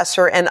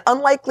professor and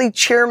unlikely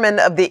chairman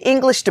of the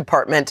English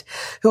department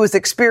who is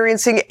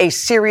experiencing a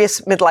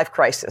serious midlife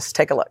crisis.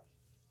 Take a look.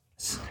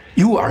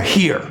 You are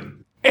here.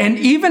 And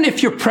even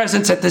if your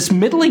presence at this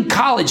middling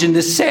college in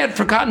this sad,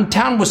 forgotten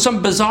town was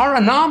some bizarre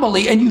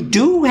anomaly, and you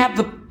do have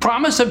the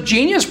promise of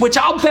genius, which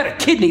I'll bet a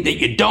kidney that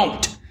you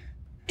don't,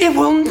 it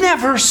will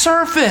never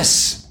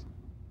surface.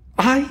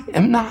 I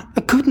am not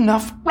a good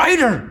enough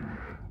writer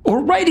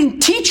or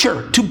writing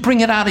teacher to bring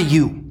it out of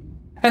you.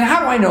 And how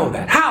do I know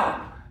that?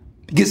 How?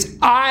 Because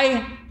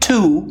I,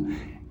 too,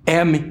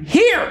 am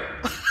here.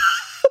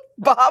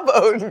 Bob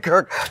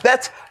Odenkirk.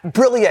 That's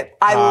brilliant.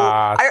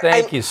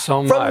 Thank you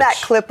so much. From that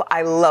clip,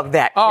 I love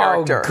that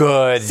character. Oh,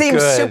 good.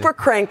 Seems super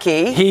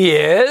cranky. He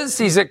is.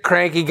 He's a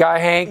cranky guy.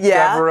 Hank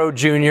Devereaux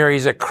Jr.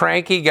 He's a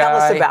cranky guy. Tell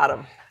us about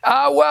him.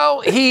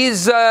 Well,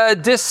 he's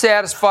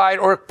dissatisfied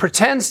or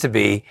pretends to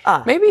be.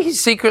 Maybe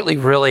he's secretly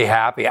really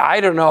happy.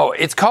 I don't know.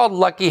 It's called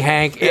Lucky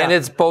Hank, and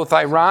it's both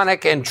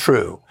ironic and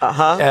true.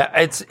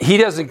 He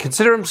doesn't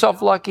consider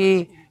himself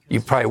lucky. You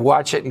probably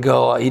watch it and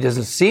go, he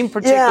doesn't seem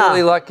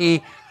particularly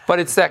lucky. But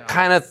it's that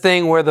kind of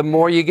thing where the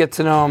more you get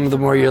to know him, the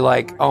more you're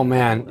like, oh,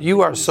 man,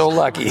 you are so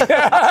lucky. You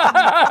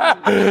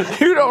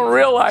don't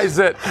realize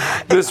it.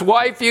 This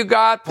wife you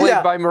got,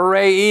 played by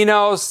Mireille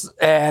Enos,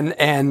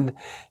 and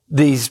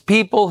these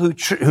people who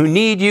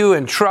need you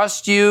and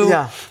trust you,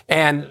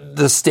 and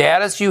the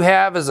status you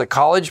have as a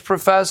college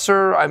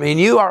professor. I mean,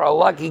 you are a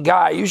lucky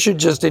guy. You should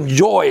just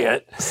enjoy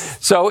it.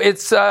 So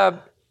it's...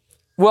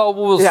 Well,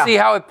 we'll see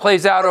how it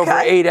plays out over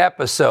 8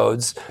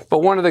 episodes. But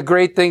one of the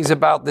great things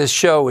about this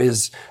show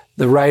is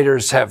the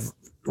writers have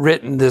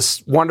written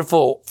this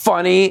wonderful,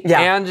 funny,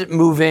 and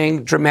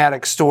moving,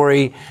 dramatic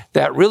story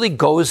that really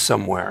goes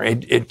somewhere.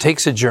 It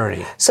takes a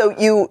journey. So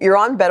you're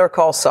on Better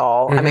Call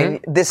Saul. I mean,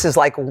 this is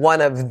like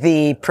one of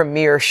the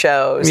premier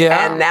shows.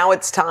 And now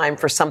it's time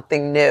for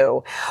something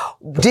new.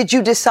 Did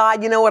you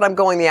decide, you know what, I'm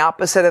going the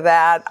opposite of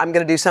that? I'm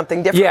going to do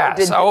something different?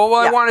 Yes. I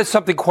wanted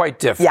something quite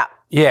different.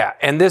 Yeah,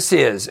 and this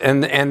is,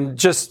 and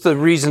just the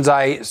reasons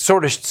I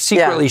sort of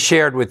secretly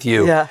shared with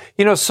you.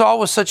 You know, Saul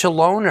was such a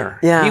loner.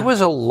 He was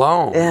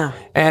alone.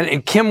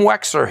 And Kim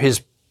Wexler,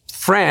 his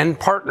friend,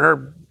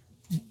 partner,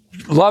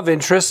 love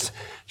interest,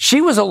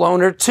 she was a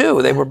loner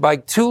too. They were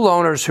like two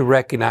loners who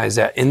recognized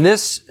that. In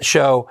this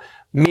show,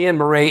 me and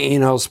Mireille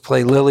Enos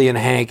play Lily and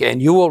Hank,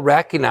 and you will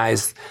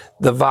recognize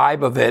the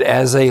vibe of it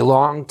as a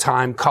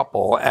long-time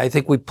couple. I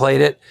think we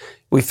played it.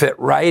 We fit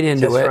right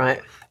into it.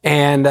 Right.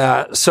 And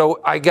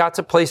so I got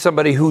to play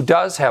somebody who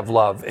does have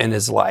love in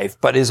his life,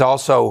 but is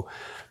also,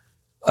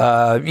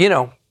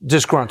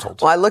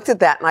 disgruntled. Well, I looked at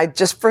that, and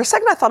for a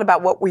second, I thought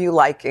about what were you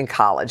like in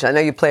college? I know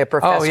you play a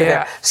professor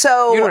there.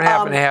 So you don't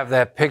happen to have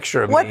that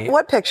picture of me.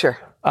 What picture?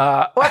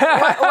 What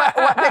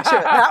picture?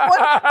 That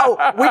one?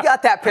 Oh, we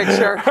got that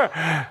picture.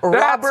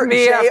 That's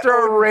me after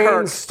a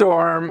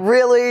rainstorm.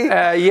 Really?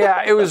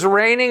 It was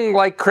raining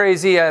like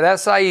crazy at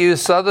SIU,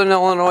 Southern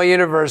Illinois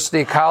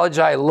University, a college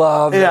I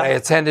loved, that I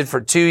attended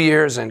for 2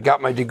 years and got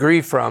my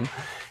degree from.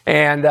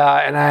 And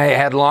I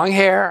had long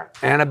hair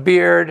and a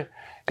beard,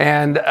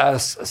 and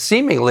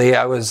seemingly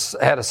I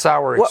had a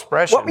sour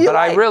expression, what were you but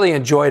like? I really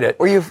enjoyed it.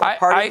 Were you a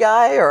party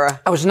guy or?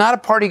 I was not a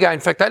party guy. In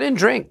fact, I didn't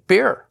drink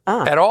beer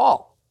at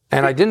all.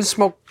 And I didn't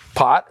smoke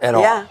pot at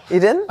all. Yeah, you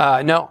didn't?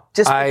 No.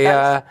 Just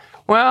because?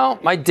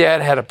 My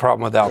dad had a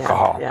problem with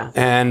alcohol.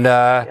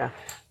 And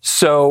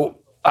so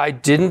I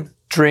didn't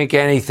drink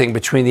anything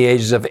between the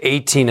ages of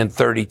 18 and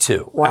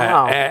 32.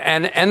 Wow.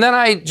 And then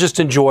I just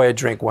enjoy a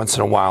drink once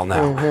in a while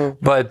now.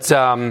 Mm-hmm. But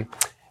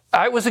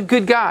I was a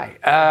good guy.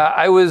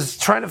 I was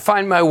trying to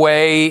find my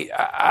way.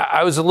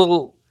 I was a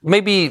little,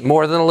 maybe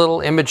more than a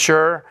little,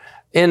 immature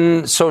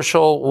in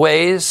social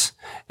ways.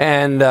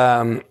 And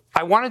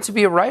I wanted to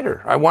be a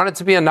writer. I wanted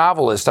to be a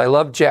novelist. I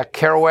love Jack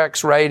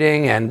Kerouac's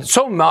writing and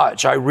so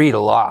much. I read a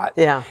lot.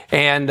 Yeah.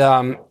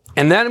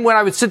 And then when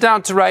I would sit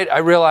down to write, I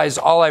realized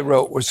all I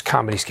wrote was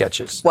comedy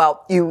sketches.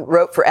 Well, you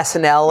wrote for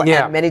SNL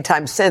and many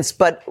times since,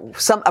 but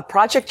a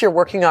project you're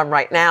working on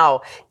right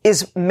now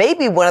is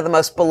maybe one of the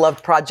most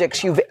beloved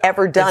projects you've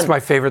ever done. It's my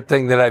favorite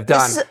thing that I've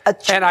done.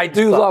 And I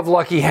do love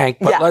Lucky Hank,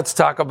 but let's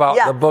talk about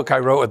the book I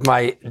wrote with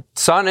my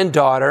son and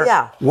daughter.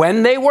 Yeah.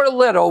 When they were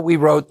little, we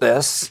wrote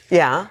this.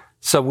 Yeah.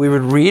 So we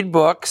would read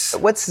books.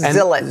 What's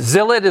Zillet?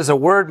 Zillet is a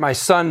word my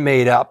son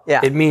made up.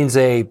 Yeah. It means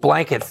a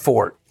blanket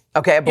fort.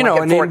 Okay, a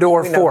blanket an fort.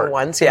 indoor We know fort. the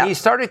ones, And he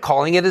started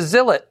calling it a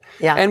zillet.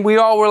 Yeah. And we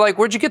all were like,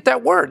 "Where'd you get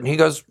that word?" And he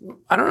goes,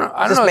 "I don't know.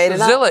 Just made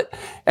it's it a zillet."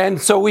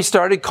 And so we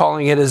started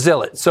calling it a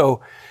zillet. So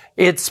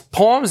it's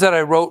poems that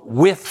I wrote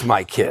with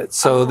my kids.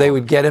 So they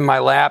would get in my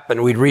lap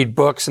and we'd read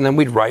books and then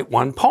we'd write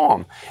one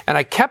poem. And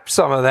I kept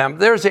some of them.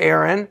 There's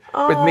Aaron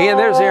with me, and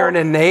there's Aaron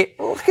and Nate.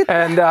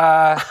 And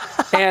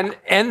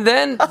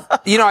then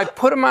I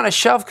put them on a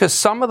shelf because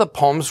some of the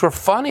poems were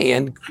funny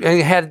and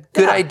had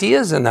good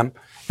ideas in them.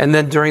 And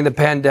then during the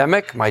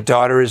pandemic, my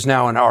daughter is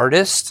now an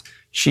artist.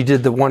 She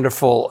did the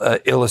wonderful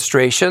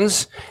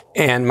illustrations,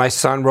 and my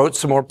son wrote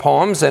some more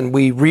poems, and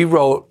we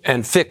rewrote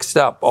and fixed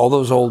up all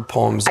those old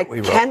poems that we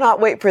wrote. I cannot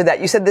wait for that.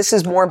 You said this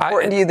is more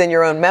important to you than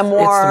your own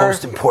memoir.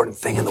 It's the most important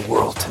thing in the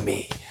world to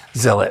me,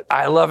 Zillet.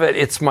 I love it.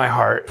 It's my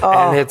heart,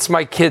 and it's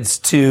my kids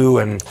too.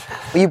 And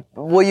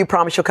will you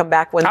promise you'll come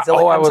back when Zillet comes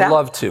out? I would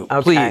love to.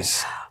 Okay.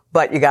 Please.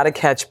 But you got to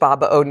catch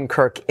Baba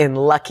Odenkirk in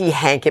Lucky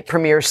Hank. It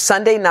premieres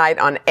Sunday night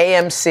on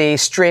AMC,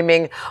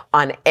 streaming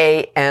on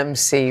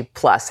AMC+.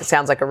 It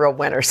sounds like a real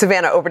winner.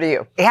 Savannah, over to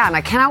you. Yeah, and I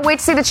cannot wait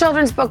to see the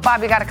children's book,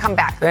 Bob. You got to come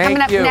back.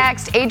 Coming up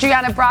next,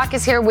 Adriana Brock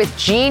is here with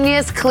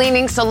genius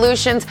cleaning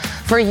solutions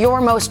for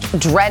your most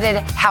dreaded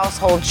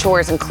household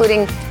chores,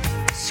 including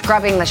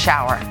scrubbing the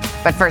shower.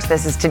 But first,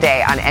 this is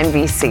Today on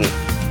NBC.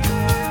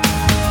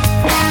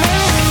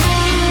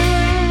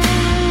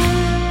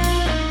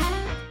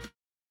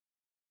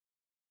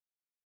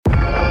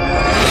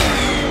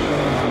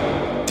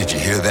 Did you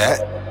hear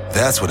that?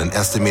 That's what an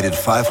estimated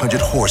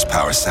 500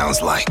 horsepower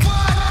sounds like.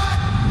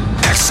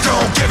 Next, go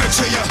give it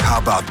to you. How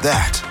about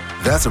that?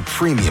 That's a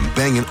premium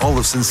Bang &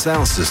 Olufsen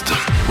sound system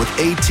with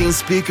 18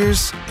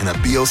 speakers and a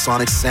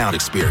Biosonic sound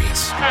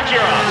experience.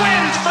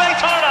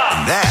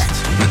 And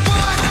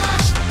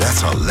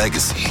that's our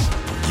legacy.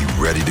 You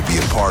ready to be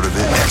a part of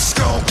it? Next,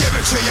 go give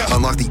it to you.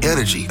 Unlock the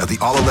energy of the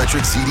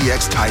all-electric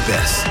ZDX Type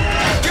S.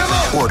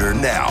 Order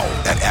now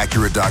at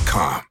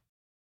Acura.com.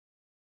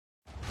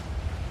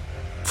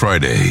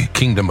 Friday,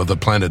 Kingdom of the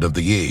Planet of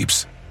the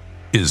Apes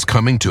is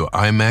coming to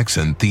IMAX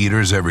and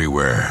theaters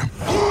everywhere.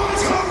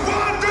 What a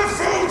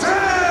wonderful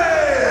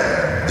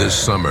day! This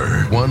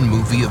summer, one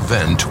movie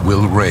event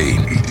will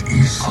reign. It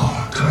is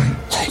our time.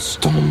 They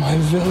stole my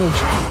village.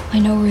 I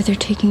know where they're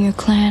taking your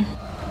clan.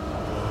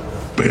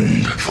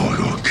 Bend for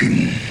your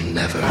king.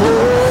 Never.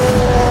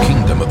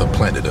 Kingdom of the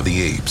Planet of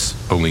the Apes.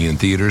 Only in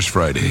theaters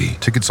Friday.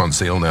 Tickets on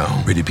sale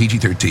now. Rated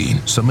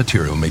PG-13. Some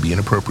material may be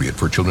inappropriate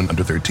for children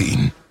under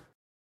 13.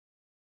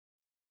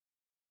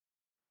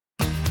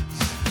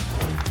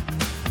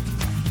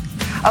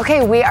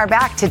 Okay, we are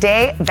back.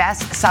 Today,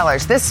 best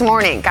sellers. This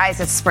morning, guys,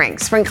 it's spring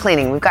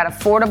cleaning. We've got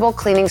affordable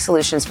cleaning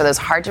solutions for those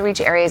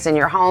hard-to-reach areas in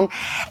your home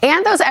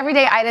and those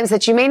everyday items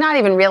that you may not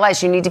even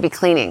realize you need to be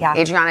cleaning. Yeah.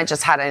 Adriana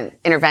just had an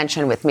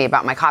intervention with me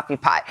about my coffee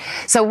pot.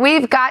 So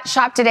we've got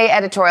Shop Today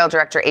editorial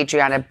director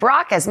Adriana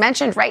Brock, as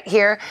mentioned right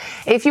here.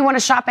 If you want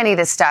to shop any of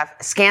this stuff,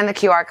 scan the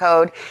QR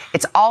code.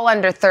 It's all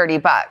under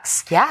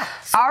 $30. Yeah.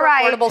 All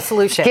right. Affordable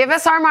solution. Give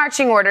us our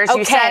marching orders. Okay.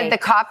 You said the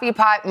coffee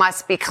pot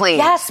must be clean.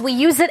 Yes, we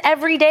use it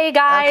every day,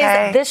 guys.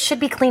 Okay. This should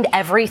be cleaned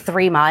every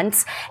 3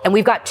 months. And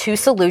we've got 2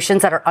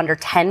 solutions that are under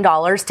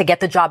 $10 to get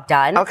the job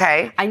done.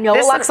 Okay. I know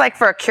this looks like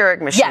for a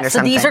Keurig machine or something.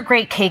 So these are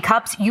great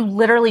K-cups. You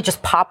literally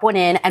just pop one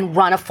in and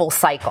run a full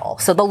cycle.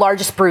 So the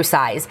largest brew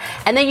size.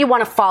 And then you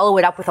want to follow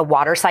it up with a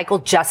water cycle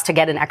just to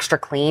get an extra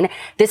clean.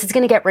 This is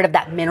going to get rid of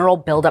that mineral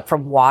buildup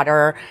from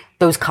water,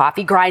 those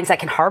coffee grinds that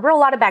can harbor a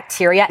lot of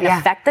bacteria and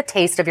affect the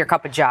taste of your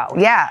cup of joe.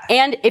 Yeah.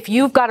 And if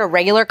you've got a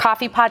regular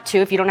coffee pot too,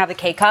 if you don't have the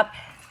K-cup,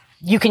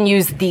 you can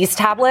use these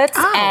tablets,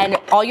 and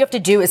all you have to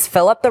do is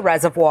fill up the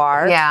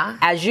reservoir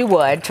as you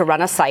would to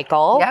run a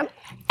cycle. Yep.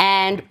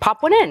 And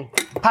pop one in.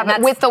 Pop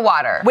it with the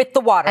water. With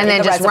the water. And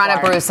then just run a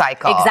brew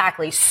cycle.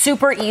 Exactly.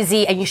 Super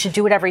easy, and you should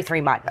do it every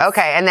 3 months.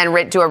 Okay, and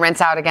then do a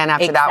rinse out again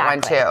after that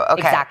one too. Okay.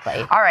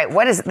 Exactly. All right,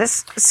 what is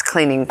this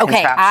cleaning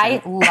Okay, contraption?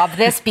 I love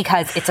this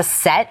because it's a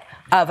set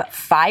of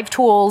 5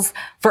 tools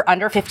for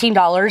under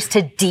 $15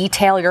 to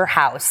detail your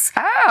house.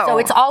 Oh. So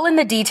it's all in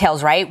the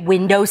details, right?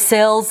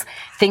 Windowsills.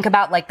 Think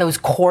about like those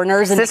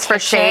corners in the kitchen. Is this for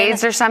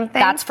shades or something?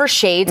 That's for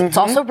shades. It's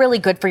also really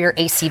good for your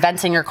AC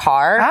vents in your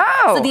car.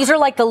 Oh. So these are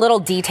like the little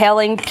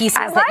detailing pieces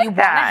that you want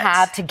to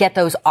have to get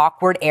those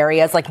awkward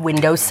areas like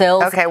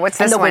windowsills. Okay, what's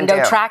this and the one window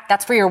do? track?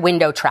 That's for your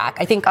window track.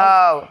 I think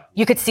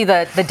you could see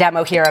the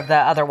demo here of the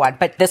other one,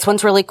 but this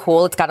one's really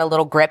cool. It's got a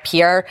little grip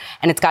here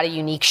and it's got a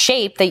unique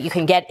shape that you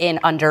can get in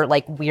under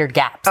like weird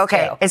gaps.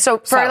 Okay, too. and so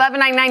for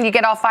 $11.99 you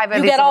get all 5 of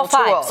you these get all little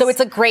 5. tools. So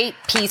it's a great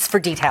piece for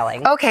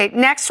detailing. Okay,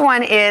 next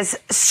one is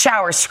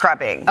shower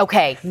scrubbing.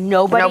 Okay,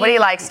 nobody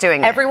likes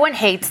doing it. Everyone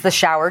hates the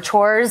shower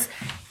chores.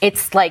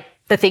 It's like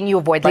the thing you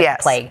avoid like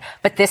the plague.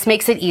 But this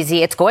makes it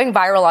easy. It's going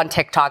viral on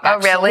TikTok,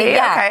 actually. Oh, really?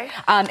 Yeah.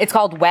 Okay. It's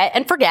called Wet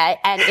and Forget,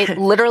 and it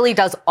literally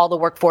does all the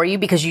work for you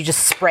because you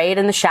just spray it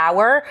in the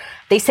shower.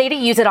 They say to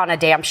use it on a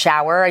damp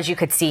shower, as you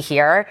could see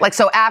here. Like,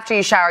 so after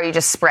you shower, you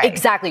just spray?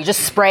 Exactly.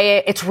 Just spray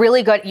it. It's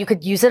really good. You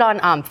could use it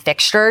on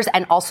fixtures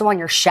and also on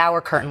your shower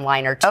curtain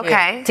liner, too.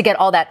 Okay. To get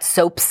all that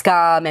soap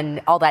scum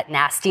and all that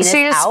nastiness out. So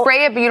you just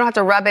spray it, but you don't have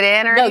to rub it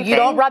in or anything? No, you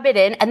don't rub it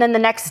in. And then the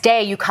next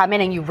day, you come in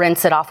and you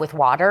rinse it off with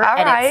water. All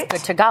and right. it's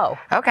good to go.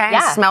 Okay.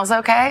 Yeah. It smells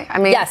okay? I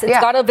mean, yes, it's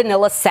got a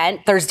vanilla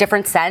scent. There's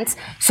different scents,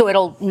 so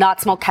it'll not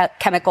smell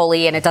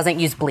chemically, and it doesn't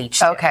use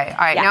bleach. Okay.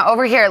 All right. Now,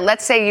 over here,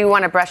 let's say you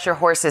want to brush your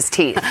horse's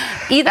teeth.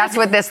 That's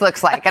what this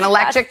looks like. An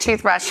electric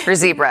toothbrush for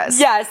zebras.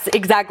 Yes,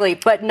 exactly,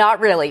 but not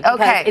really.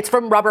 Okay. It's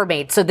from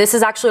Rubbermaid. So this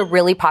is actually a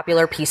really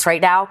popular piece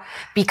right now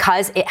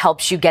because it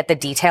helps you get the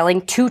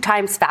detailing 2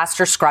 times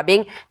faster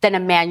scrubbing than a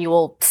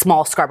manual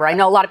small scrubber. I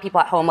know a lot of people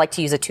at home like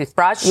to use a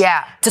toothbrush.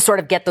 Yeah. To sort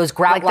of get those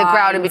grout like the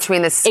grout in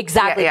between the...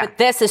 Exactly. Yeah. But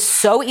this is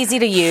so easy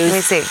to use. Let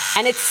me see.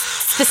 And it's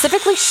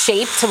specifically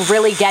shaped to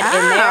really get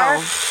in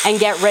there and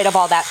get rid of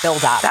all that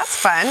buildup. That's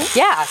fun.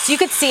 Yeah. So you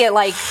could see it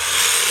like...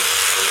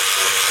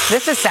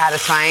 This is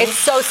satisfying. It's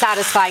so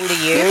satisfying to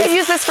use. You could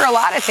use this for a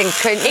lot of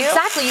things, couldn't you?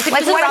 Exactly. You could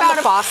use it around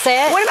the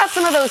faucet. What about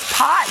some of those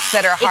pots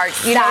that are hard?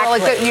 Exactly. You know,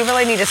 like you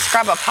really need to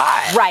scrub a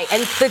pot. Right.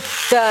 And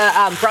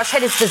the brush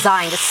head is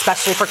designed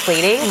especially for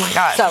cleaning. Oh my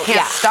God. So you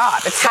can't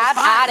stop. It's so have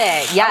fun. at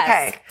it.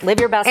 Yes. Okay. Live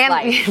your best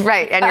life.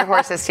 Right. And your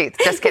horse's teeth.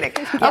 Just kidding.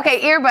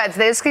 Okay. Earbuds.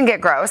 This can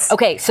get gross.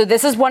 Okay. So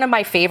this is one of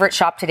my favorite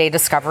Shop Today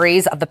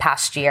discoveries of the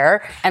past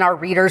year. And our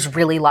readers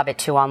really love it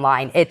too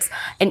online. It's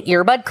an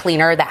earbud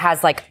cleaner that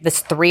has like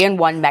this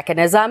 3-in-1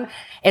 mechanism.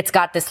 It's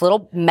got this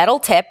little metal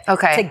tip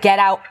to get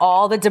out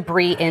all the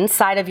debris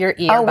inside of your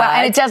earbud. Oh, wow.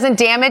 And it doesn't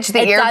damage the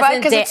earbud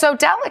because it's so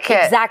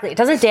delicate. Exactly. It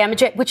doesn't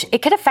damage it, which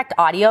it could affect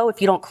audio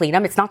if you don't clean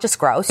them. It's not just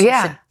gross.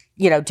 Yeah. You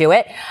should, do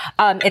it.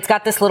 It's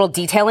got this little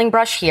detailing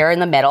brush here in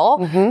the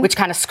middle, which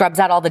kind of scrubs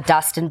out all the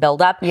dust and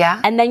buildup.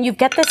 Yeah. And then you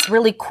get this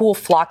really cool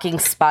flocking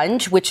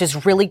sponge, which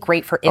is really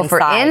great for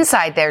inside. Oh, for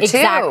inside there, too.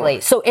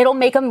 Exactly. So it'll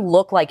make them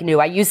look like new.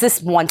 I use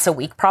this once a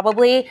week,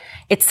 probably.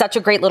 It's such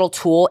a great little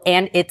tool,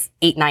 and it's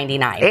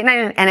 $8.99.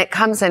 $8.99, and it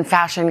comes in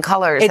fashion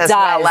colors It as does.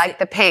 well, like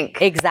the pink.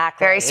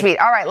 Exactly. Very sweet.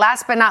 All right,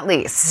 last but not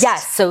least.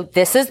 Yes. So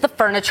this is the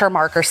furniture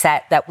marker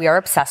set that we are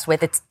obsessed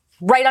with. It's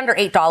right under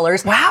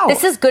 $8. Wow.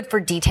 This is good for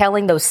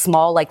detailing those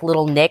small, like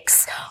little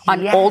nicks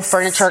on old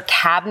furniture,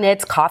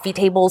 cabinets, coffee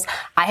tables.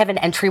 I have an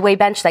entryway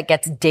bench that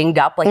gets dinged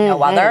up like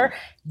no other.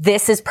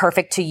 This is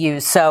perfect to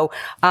use. So,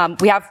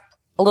 we have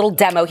a little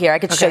demo here. I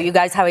could show you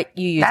guys how you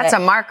use it. That's a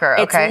marker.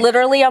 Okay. It's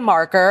literally a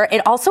marker.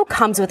 It also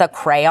comes with a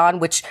crayon,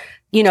 which,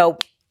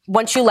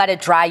 once you let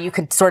it dry, you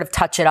can sort of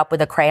touch it up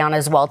with a crayon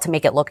as well to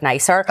make it look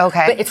nicer.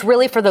 Okay. But it's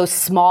really for those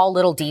small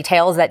little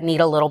details that need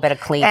a little bit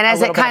of clean. And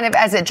as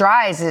it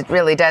dries, it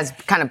really does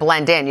kind of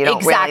blend in. You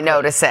don't really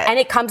notice it. And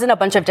it comes in a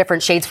bunch of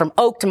different shades from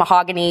oak to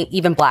mahogany,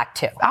 even black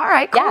too. All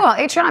right, cool. Yeah.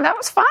 Adriana, that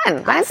was fun. I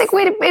didn't think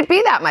it'd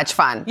be that much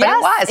fun, but yes,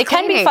 it was. It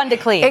can be fun to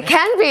clean. It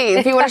can be.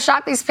 If you want to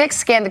shop these picks,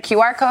 scan the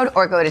QR code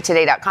or go to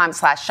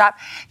today.com/shop.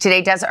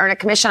 Today does earn a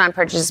commission on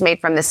purchases made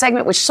from this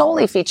segment, which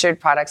solely featured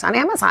products on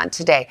Amazon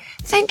today.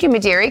 Thank you,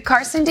 Madiri.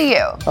 Carson, to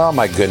you. Oh,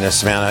 my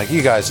goodness, man.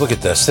 You guys, look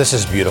at this. This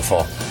is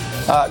beautiful.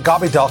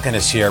 Gabi Delkin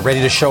is here, ready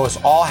to show us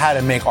all how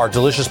to make our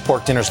delicious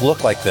pork dinners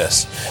look like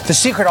this. The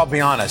secret, I'll be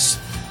honest,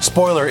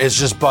 spoiler, is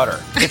just butter.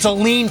 It's a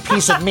lean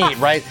piece of meat,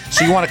 right?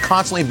 So you want to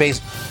constantly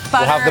base.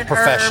 We'll have the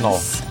professional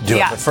do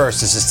it. But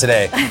first, this is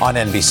Today on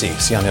NBC.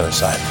 See you on the other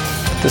side.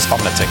 I'm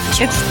going to take this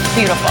one. It's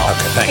beautiful.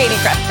 Okay, thank you.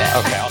 Katie crushed it.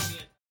 Okay, I'll see you.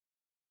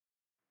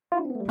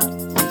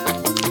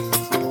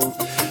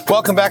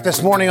 Welcome back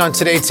this morning on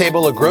Today's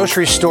Table, a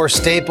grocery store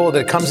staple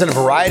that comes in a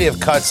variety of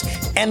cuts,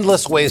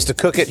 endless ways to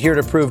cook it. Here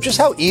to prove just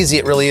how easy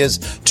it really is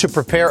to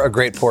prepare a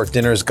great pork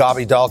dinner is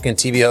Gabi Delkin,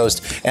 TV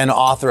host and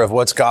author of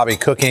What's Gabi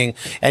Cooking.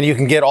 And you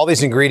can get all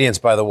these ingredients,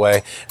 by the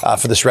way,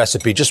 for this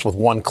recipe just with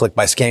one click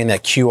by scanning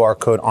that QR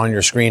code on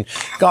your screen.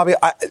 Gabi,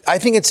 I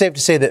think it's safe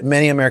to say that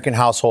many American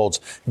households,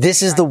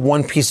 this is the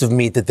one piece of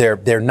meat that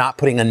they're not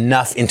putting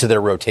enough into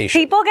their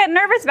rotation. People get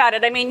nervous about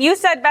it. I mean, you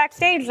said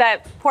backstage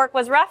that pork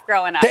was rough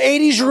growing up. The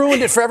 80s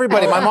ruined it for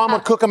everybody. My mom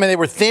would cook them, and they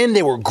were thin,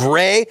 they were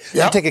gray.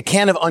 You'd take a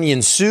can of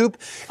onion soup.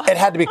 It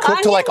had to be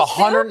cooked to like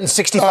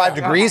 165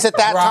 degrees at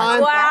that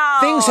time. Wow.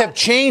 Things have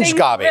changed,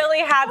 Things Gabi. really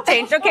have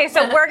changed. Okay,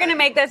 so we're going to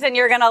make this, and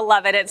you're going to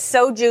love it. It's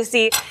so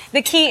juicy.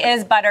 The key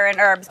is butter and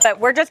herbs, but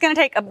we're just going to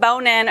take a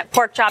bone-in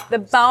pork chop. The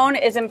bone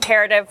is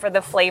imperative for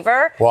the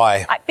flavor.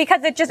 Why?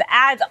 Because it just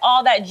adds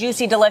all that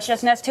juicy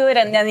deliciousness to it,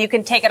 and then you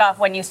can take it off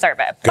when you serve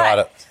it. Got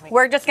it.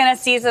 We're just going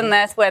to season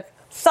this with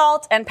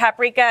salt and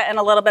paprika and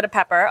a little bit of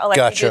pepper. I'll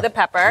let you do the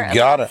pepper. And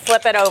Got then it.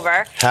 Flip it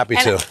over. Happy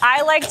and to.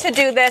 I like to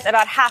do this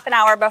about half an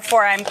hour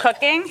before I'm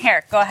cooking.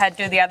 Here, go ahead,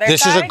 do the other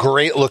This side. is a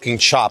great looking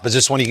chop. Is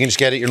this one you can just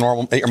get at your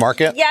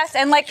market? Yes,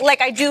 and like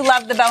I do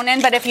love the bone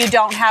in, but if you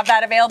don't have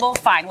that available,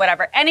 fine,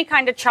 whatever. Any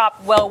kind of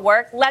chop will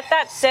work. Let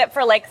that sit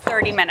for like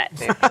 30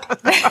 minutes.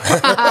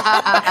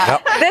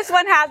 This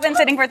one has been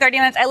sitting for 30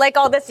 minutes. I like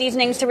all the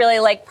seasonings to really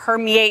like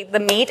permeate the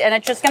meat, and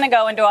it's just going to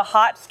go into a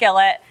hot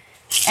skillet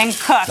and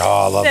cook.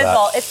 Oh, I love Sizzle.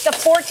 that. It's the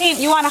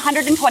 14. You want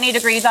 120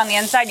 degrees on the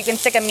inside. You can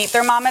stick a meat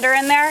thermometer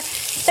in there.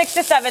 6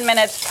 to 7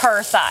 minutes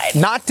per side.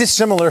 Not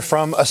dissimilar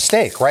from a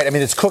steak, right? I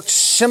mean, it's cooked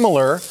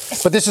similar,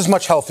 but this is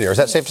much healthier. Is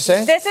that safe to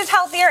say? This is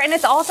healthier, and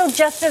it's also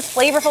just as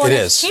flavorful, and It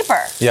it's is.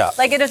 cheaper. Yeah.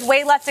 Like, it is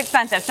way less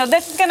expensive. So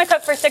this is going to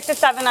cook for 6 to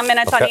 7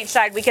 minutes on Okay. each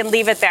side. We can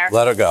leave it there.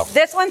 Let it go.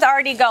 This one's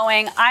already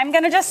going. I'm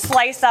going to just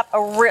slice up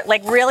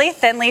really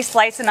thinly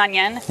slice an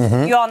onion.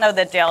 Mhm. You all know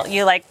the deal.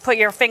 You, like, put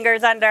your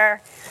fingers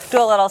under,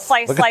 do a little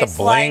slice, Look slice, at the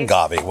bling,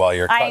 Gabi, while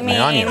you're I cutting mean,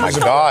 the onion. My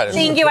God.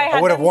 thank you. I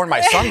would have worn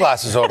my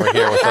sunglasses over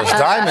here with those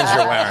diamonds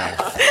you're wearing.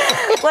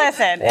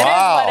 Listen,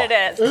 Wow. it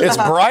is what it is. It's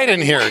bright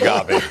in here,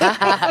 Gabi.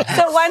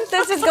 So once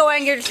this is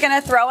going, you're just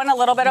going to throw in a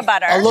little bit of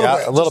butter. A little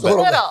bit. A little bit.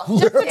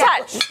 Just a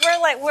touch.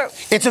 We're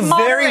It's a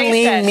very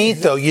lean meat,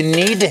 though. You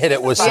need to hit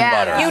it with some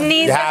butter. You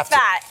need the have to.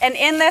 fat. And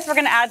in this, we're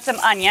going to add some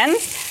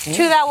onions. To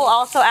that, we'll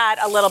also add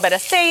a little bit of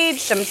sage,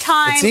 some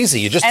thyme. It's easy.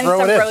 You just and throw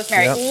some it in.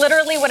 rosemary. Yeah.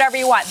 Literally whatever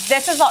you want.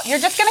 This is all. You're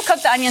just going to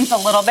cook the onions a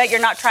little bit. You're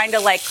not trying to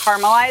like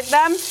caramelize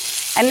them.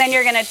 And then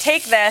you're going to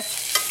take this,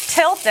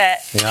 tilt it,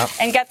 Yeah.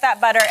 and get that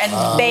butter and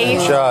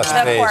baste Just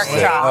the baste pork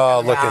it. chop.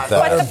 Oh, look at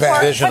that. Put the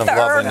pork, Vision put of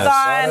the herbs loveliness.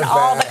 on,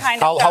 all the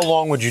kind of How stuff.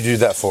 long would you do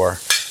that for?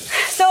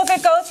 So if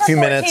it goes for Few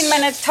 14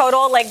 minutes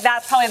total, like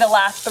that's probably the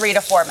last 3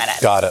 to 4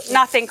 minutes. Got it.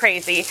 Nothing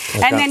crazy.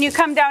 Okay. And then you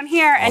come down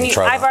here and I'll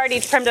try I've that. already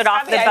trimmed it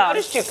off the I bone.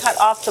 noticed you cut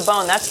off the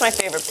bone. That's my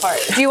favorite part.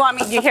 Do you want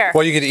me to here?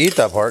 Well, you could eat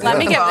that part. Let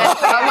me give this.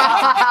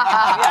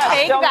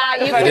 Take that.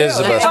 You It is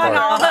the best on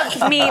part. all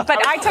the meat,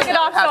 but I took it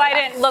off so I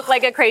didn't look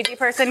like a crazy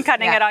person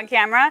cutting it on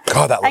camera.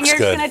 God, that And looks you're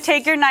good. just going to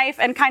take your knife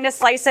and kind of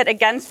slice it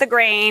against the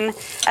grain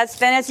as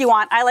thin as you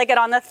want. I like it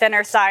on the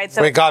thinner side.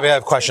 So Wait, Gabi, I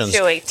have questions.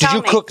 chewy. Did Tell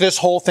you me. cook this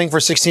whole thing for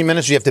 16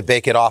 minutes? Or you have to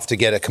bake it off to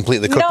get it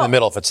completely cooked in No. the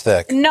middle if it's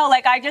thick? No,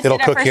 like I just It'll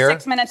did it cook for here?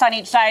 6 minutes on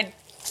each side.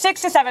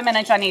 6 to 7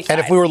 minutes on each And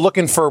side. if we were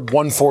looking for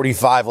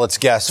 145, let's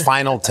guess,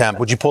 final temp,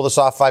 would you pull this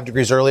off 5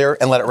 degrees earlier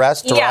and let it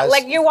rest to Yeah, rise?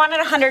 like you want it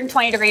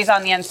 120 degrees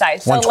on the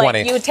inside. So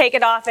 120. like you take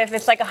it off if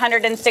it's like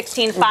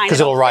 116, fine. Because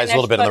it'll rise a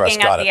little bit in the rest.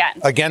 finish Got cooking it. at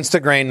the end. Against the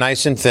grain,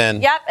 nice and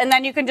thin. Yep, and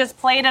then you can just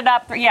plate it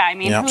up. Yeah, I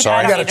mean, Yep, who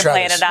sorry. doesn't You need to gotta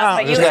plate try it up?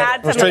 this. But you No,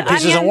 add let's some trade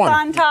pieces in onions one.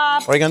 on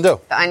top. What are you going to do?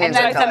 And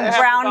then some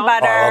brown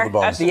butter. Oh, I love the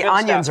bones. The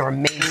onions are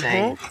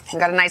amazing. You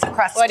got a nice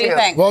crust, What do you too.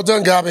 think? Well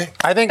done, Gabi.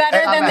 I think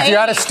Better than if the you're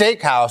at a 80s.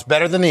 steakhouse,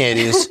 better than the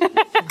 80s.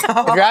 If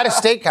you're at a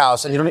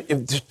steakhouse and you don't,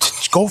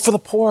 just go for the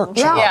pork.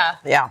 Yeah.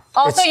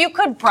 Also, you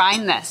could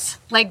brine this.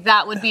 Like,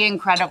 that would be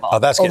incredible. Oh,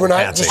 that's getting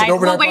Overnight? fancy. Just an Well,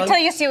 overnight wait brine? till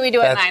you see what we do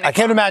at 9 I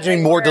can't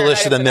imagine more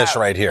delicious than this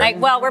right here.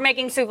 Well, we're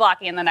making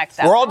souvlaki in the next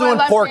hour. We're all doing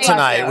pork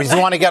tonight. We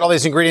want to get all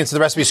these ingredients in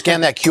the recipe.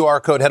 Scan that QR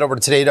code. Head over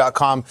to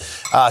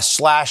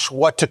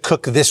today.com/what to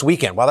cook this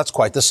weekend. Wow, that's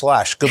quite the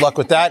slash. Good luck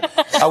with that.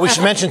 We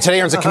should mention today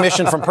earns a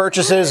commission from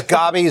purchases.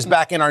 Gabi is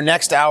back in our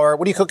next hour.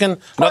 What are you cooking?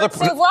 Another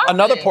pork.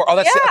 Oh,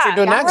 that's what you're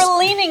doing next? We're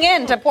leaning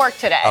into pork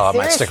today. Oh, I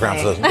might stick around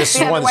for this. This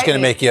is one that's going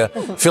to make you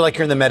feel like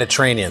you're in the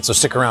Mediterranean. So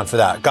stick around for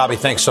that. Gabi,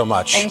 thanks so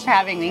much. Thanks for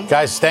having me.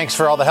 Guys, thanks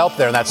for all the help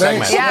there in that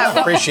Thanks. segment. Yeah.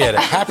 Appreciate it.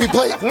 Happy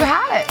plate. You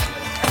had it.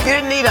 You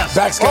didn't need us.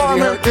 Back's going to be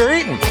hurt. You're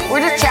eating.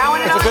 We're just chowing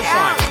it It's a on good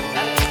down. sign.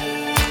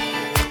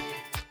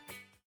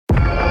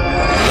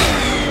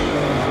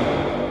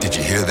 Did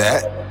you hear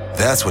that?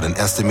 That's what an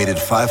estimated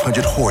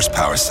 500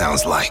 horsepower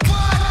sounds like.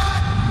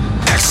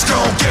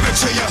 X-Gon, give it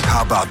to you.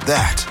 How about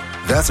that?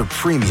 That's a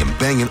premium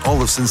Bang &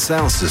 Olufsen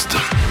sound system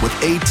with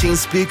 18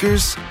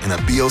 speakers and a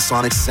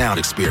Biosonic sound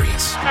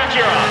experience. And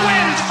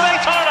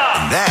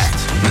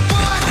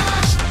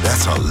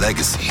that's our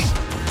legacy.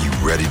 You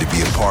ready to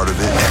be a part of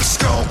it?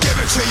 X-Gon, give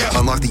it to you.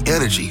 Unlock the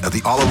energy of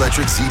the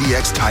all-electric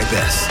ZDX Type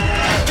S.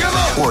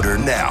 Order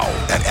now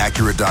at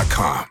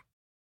Acura.com.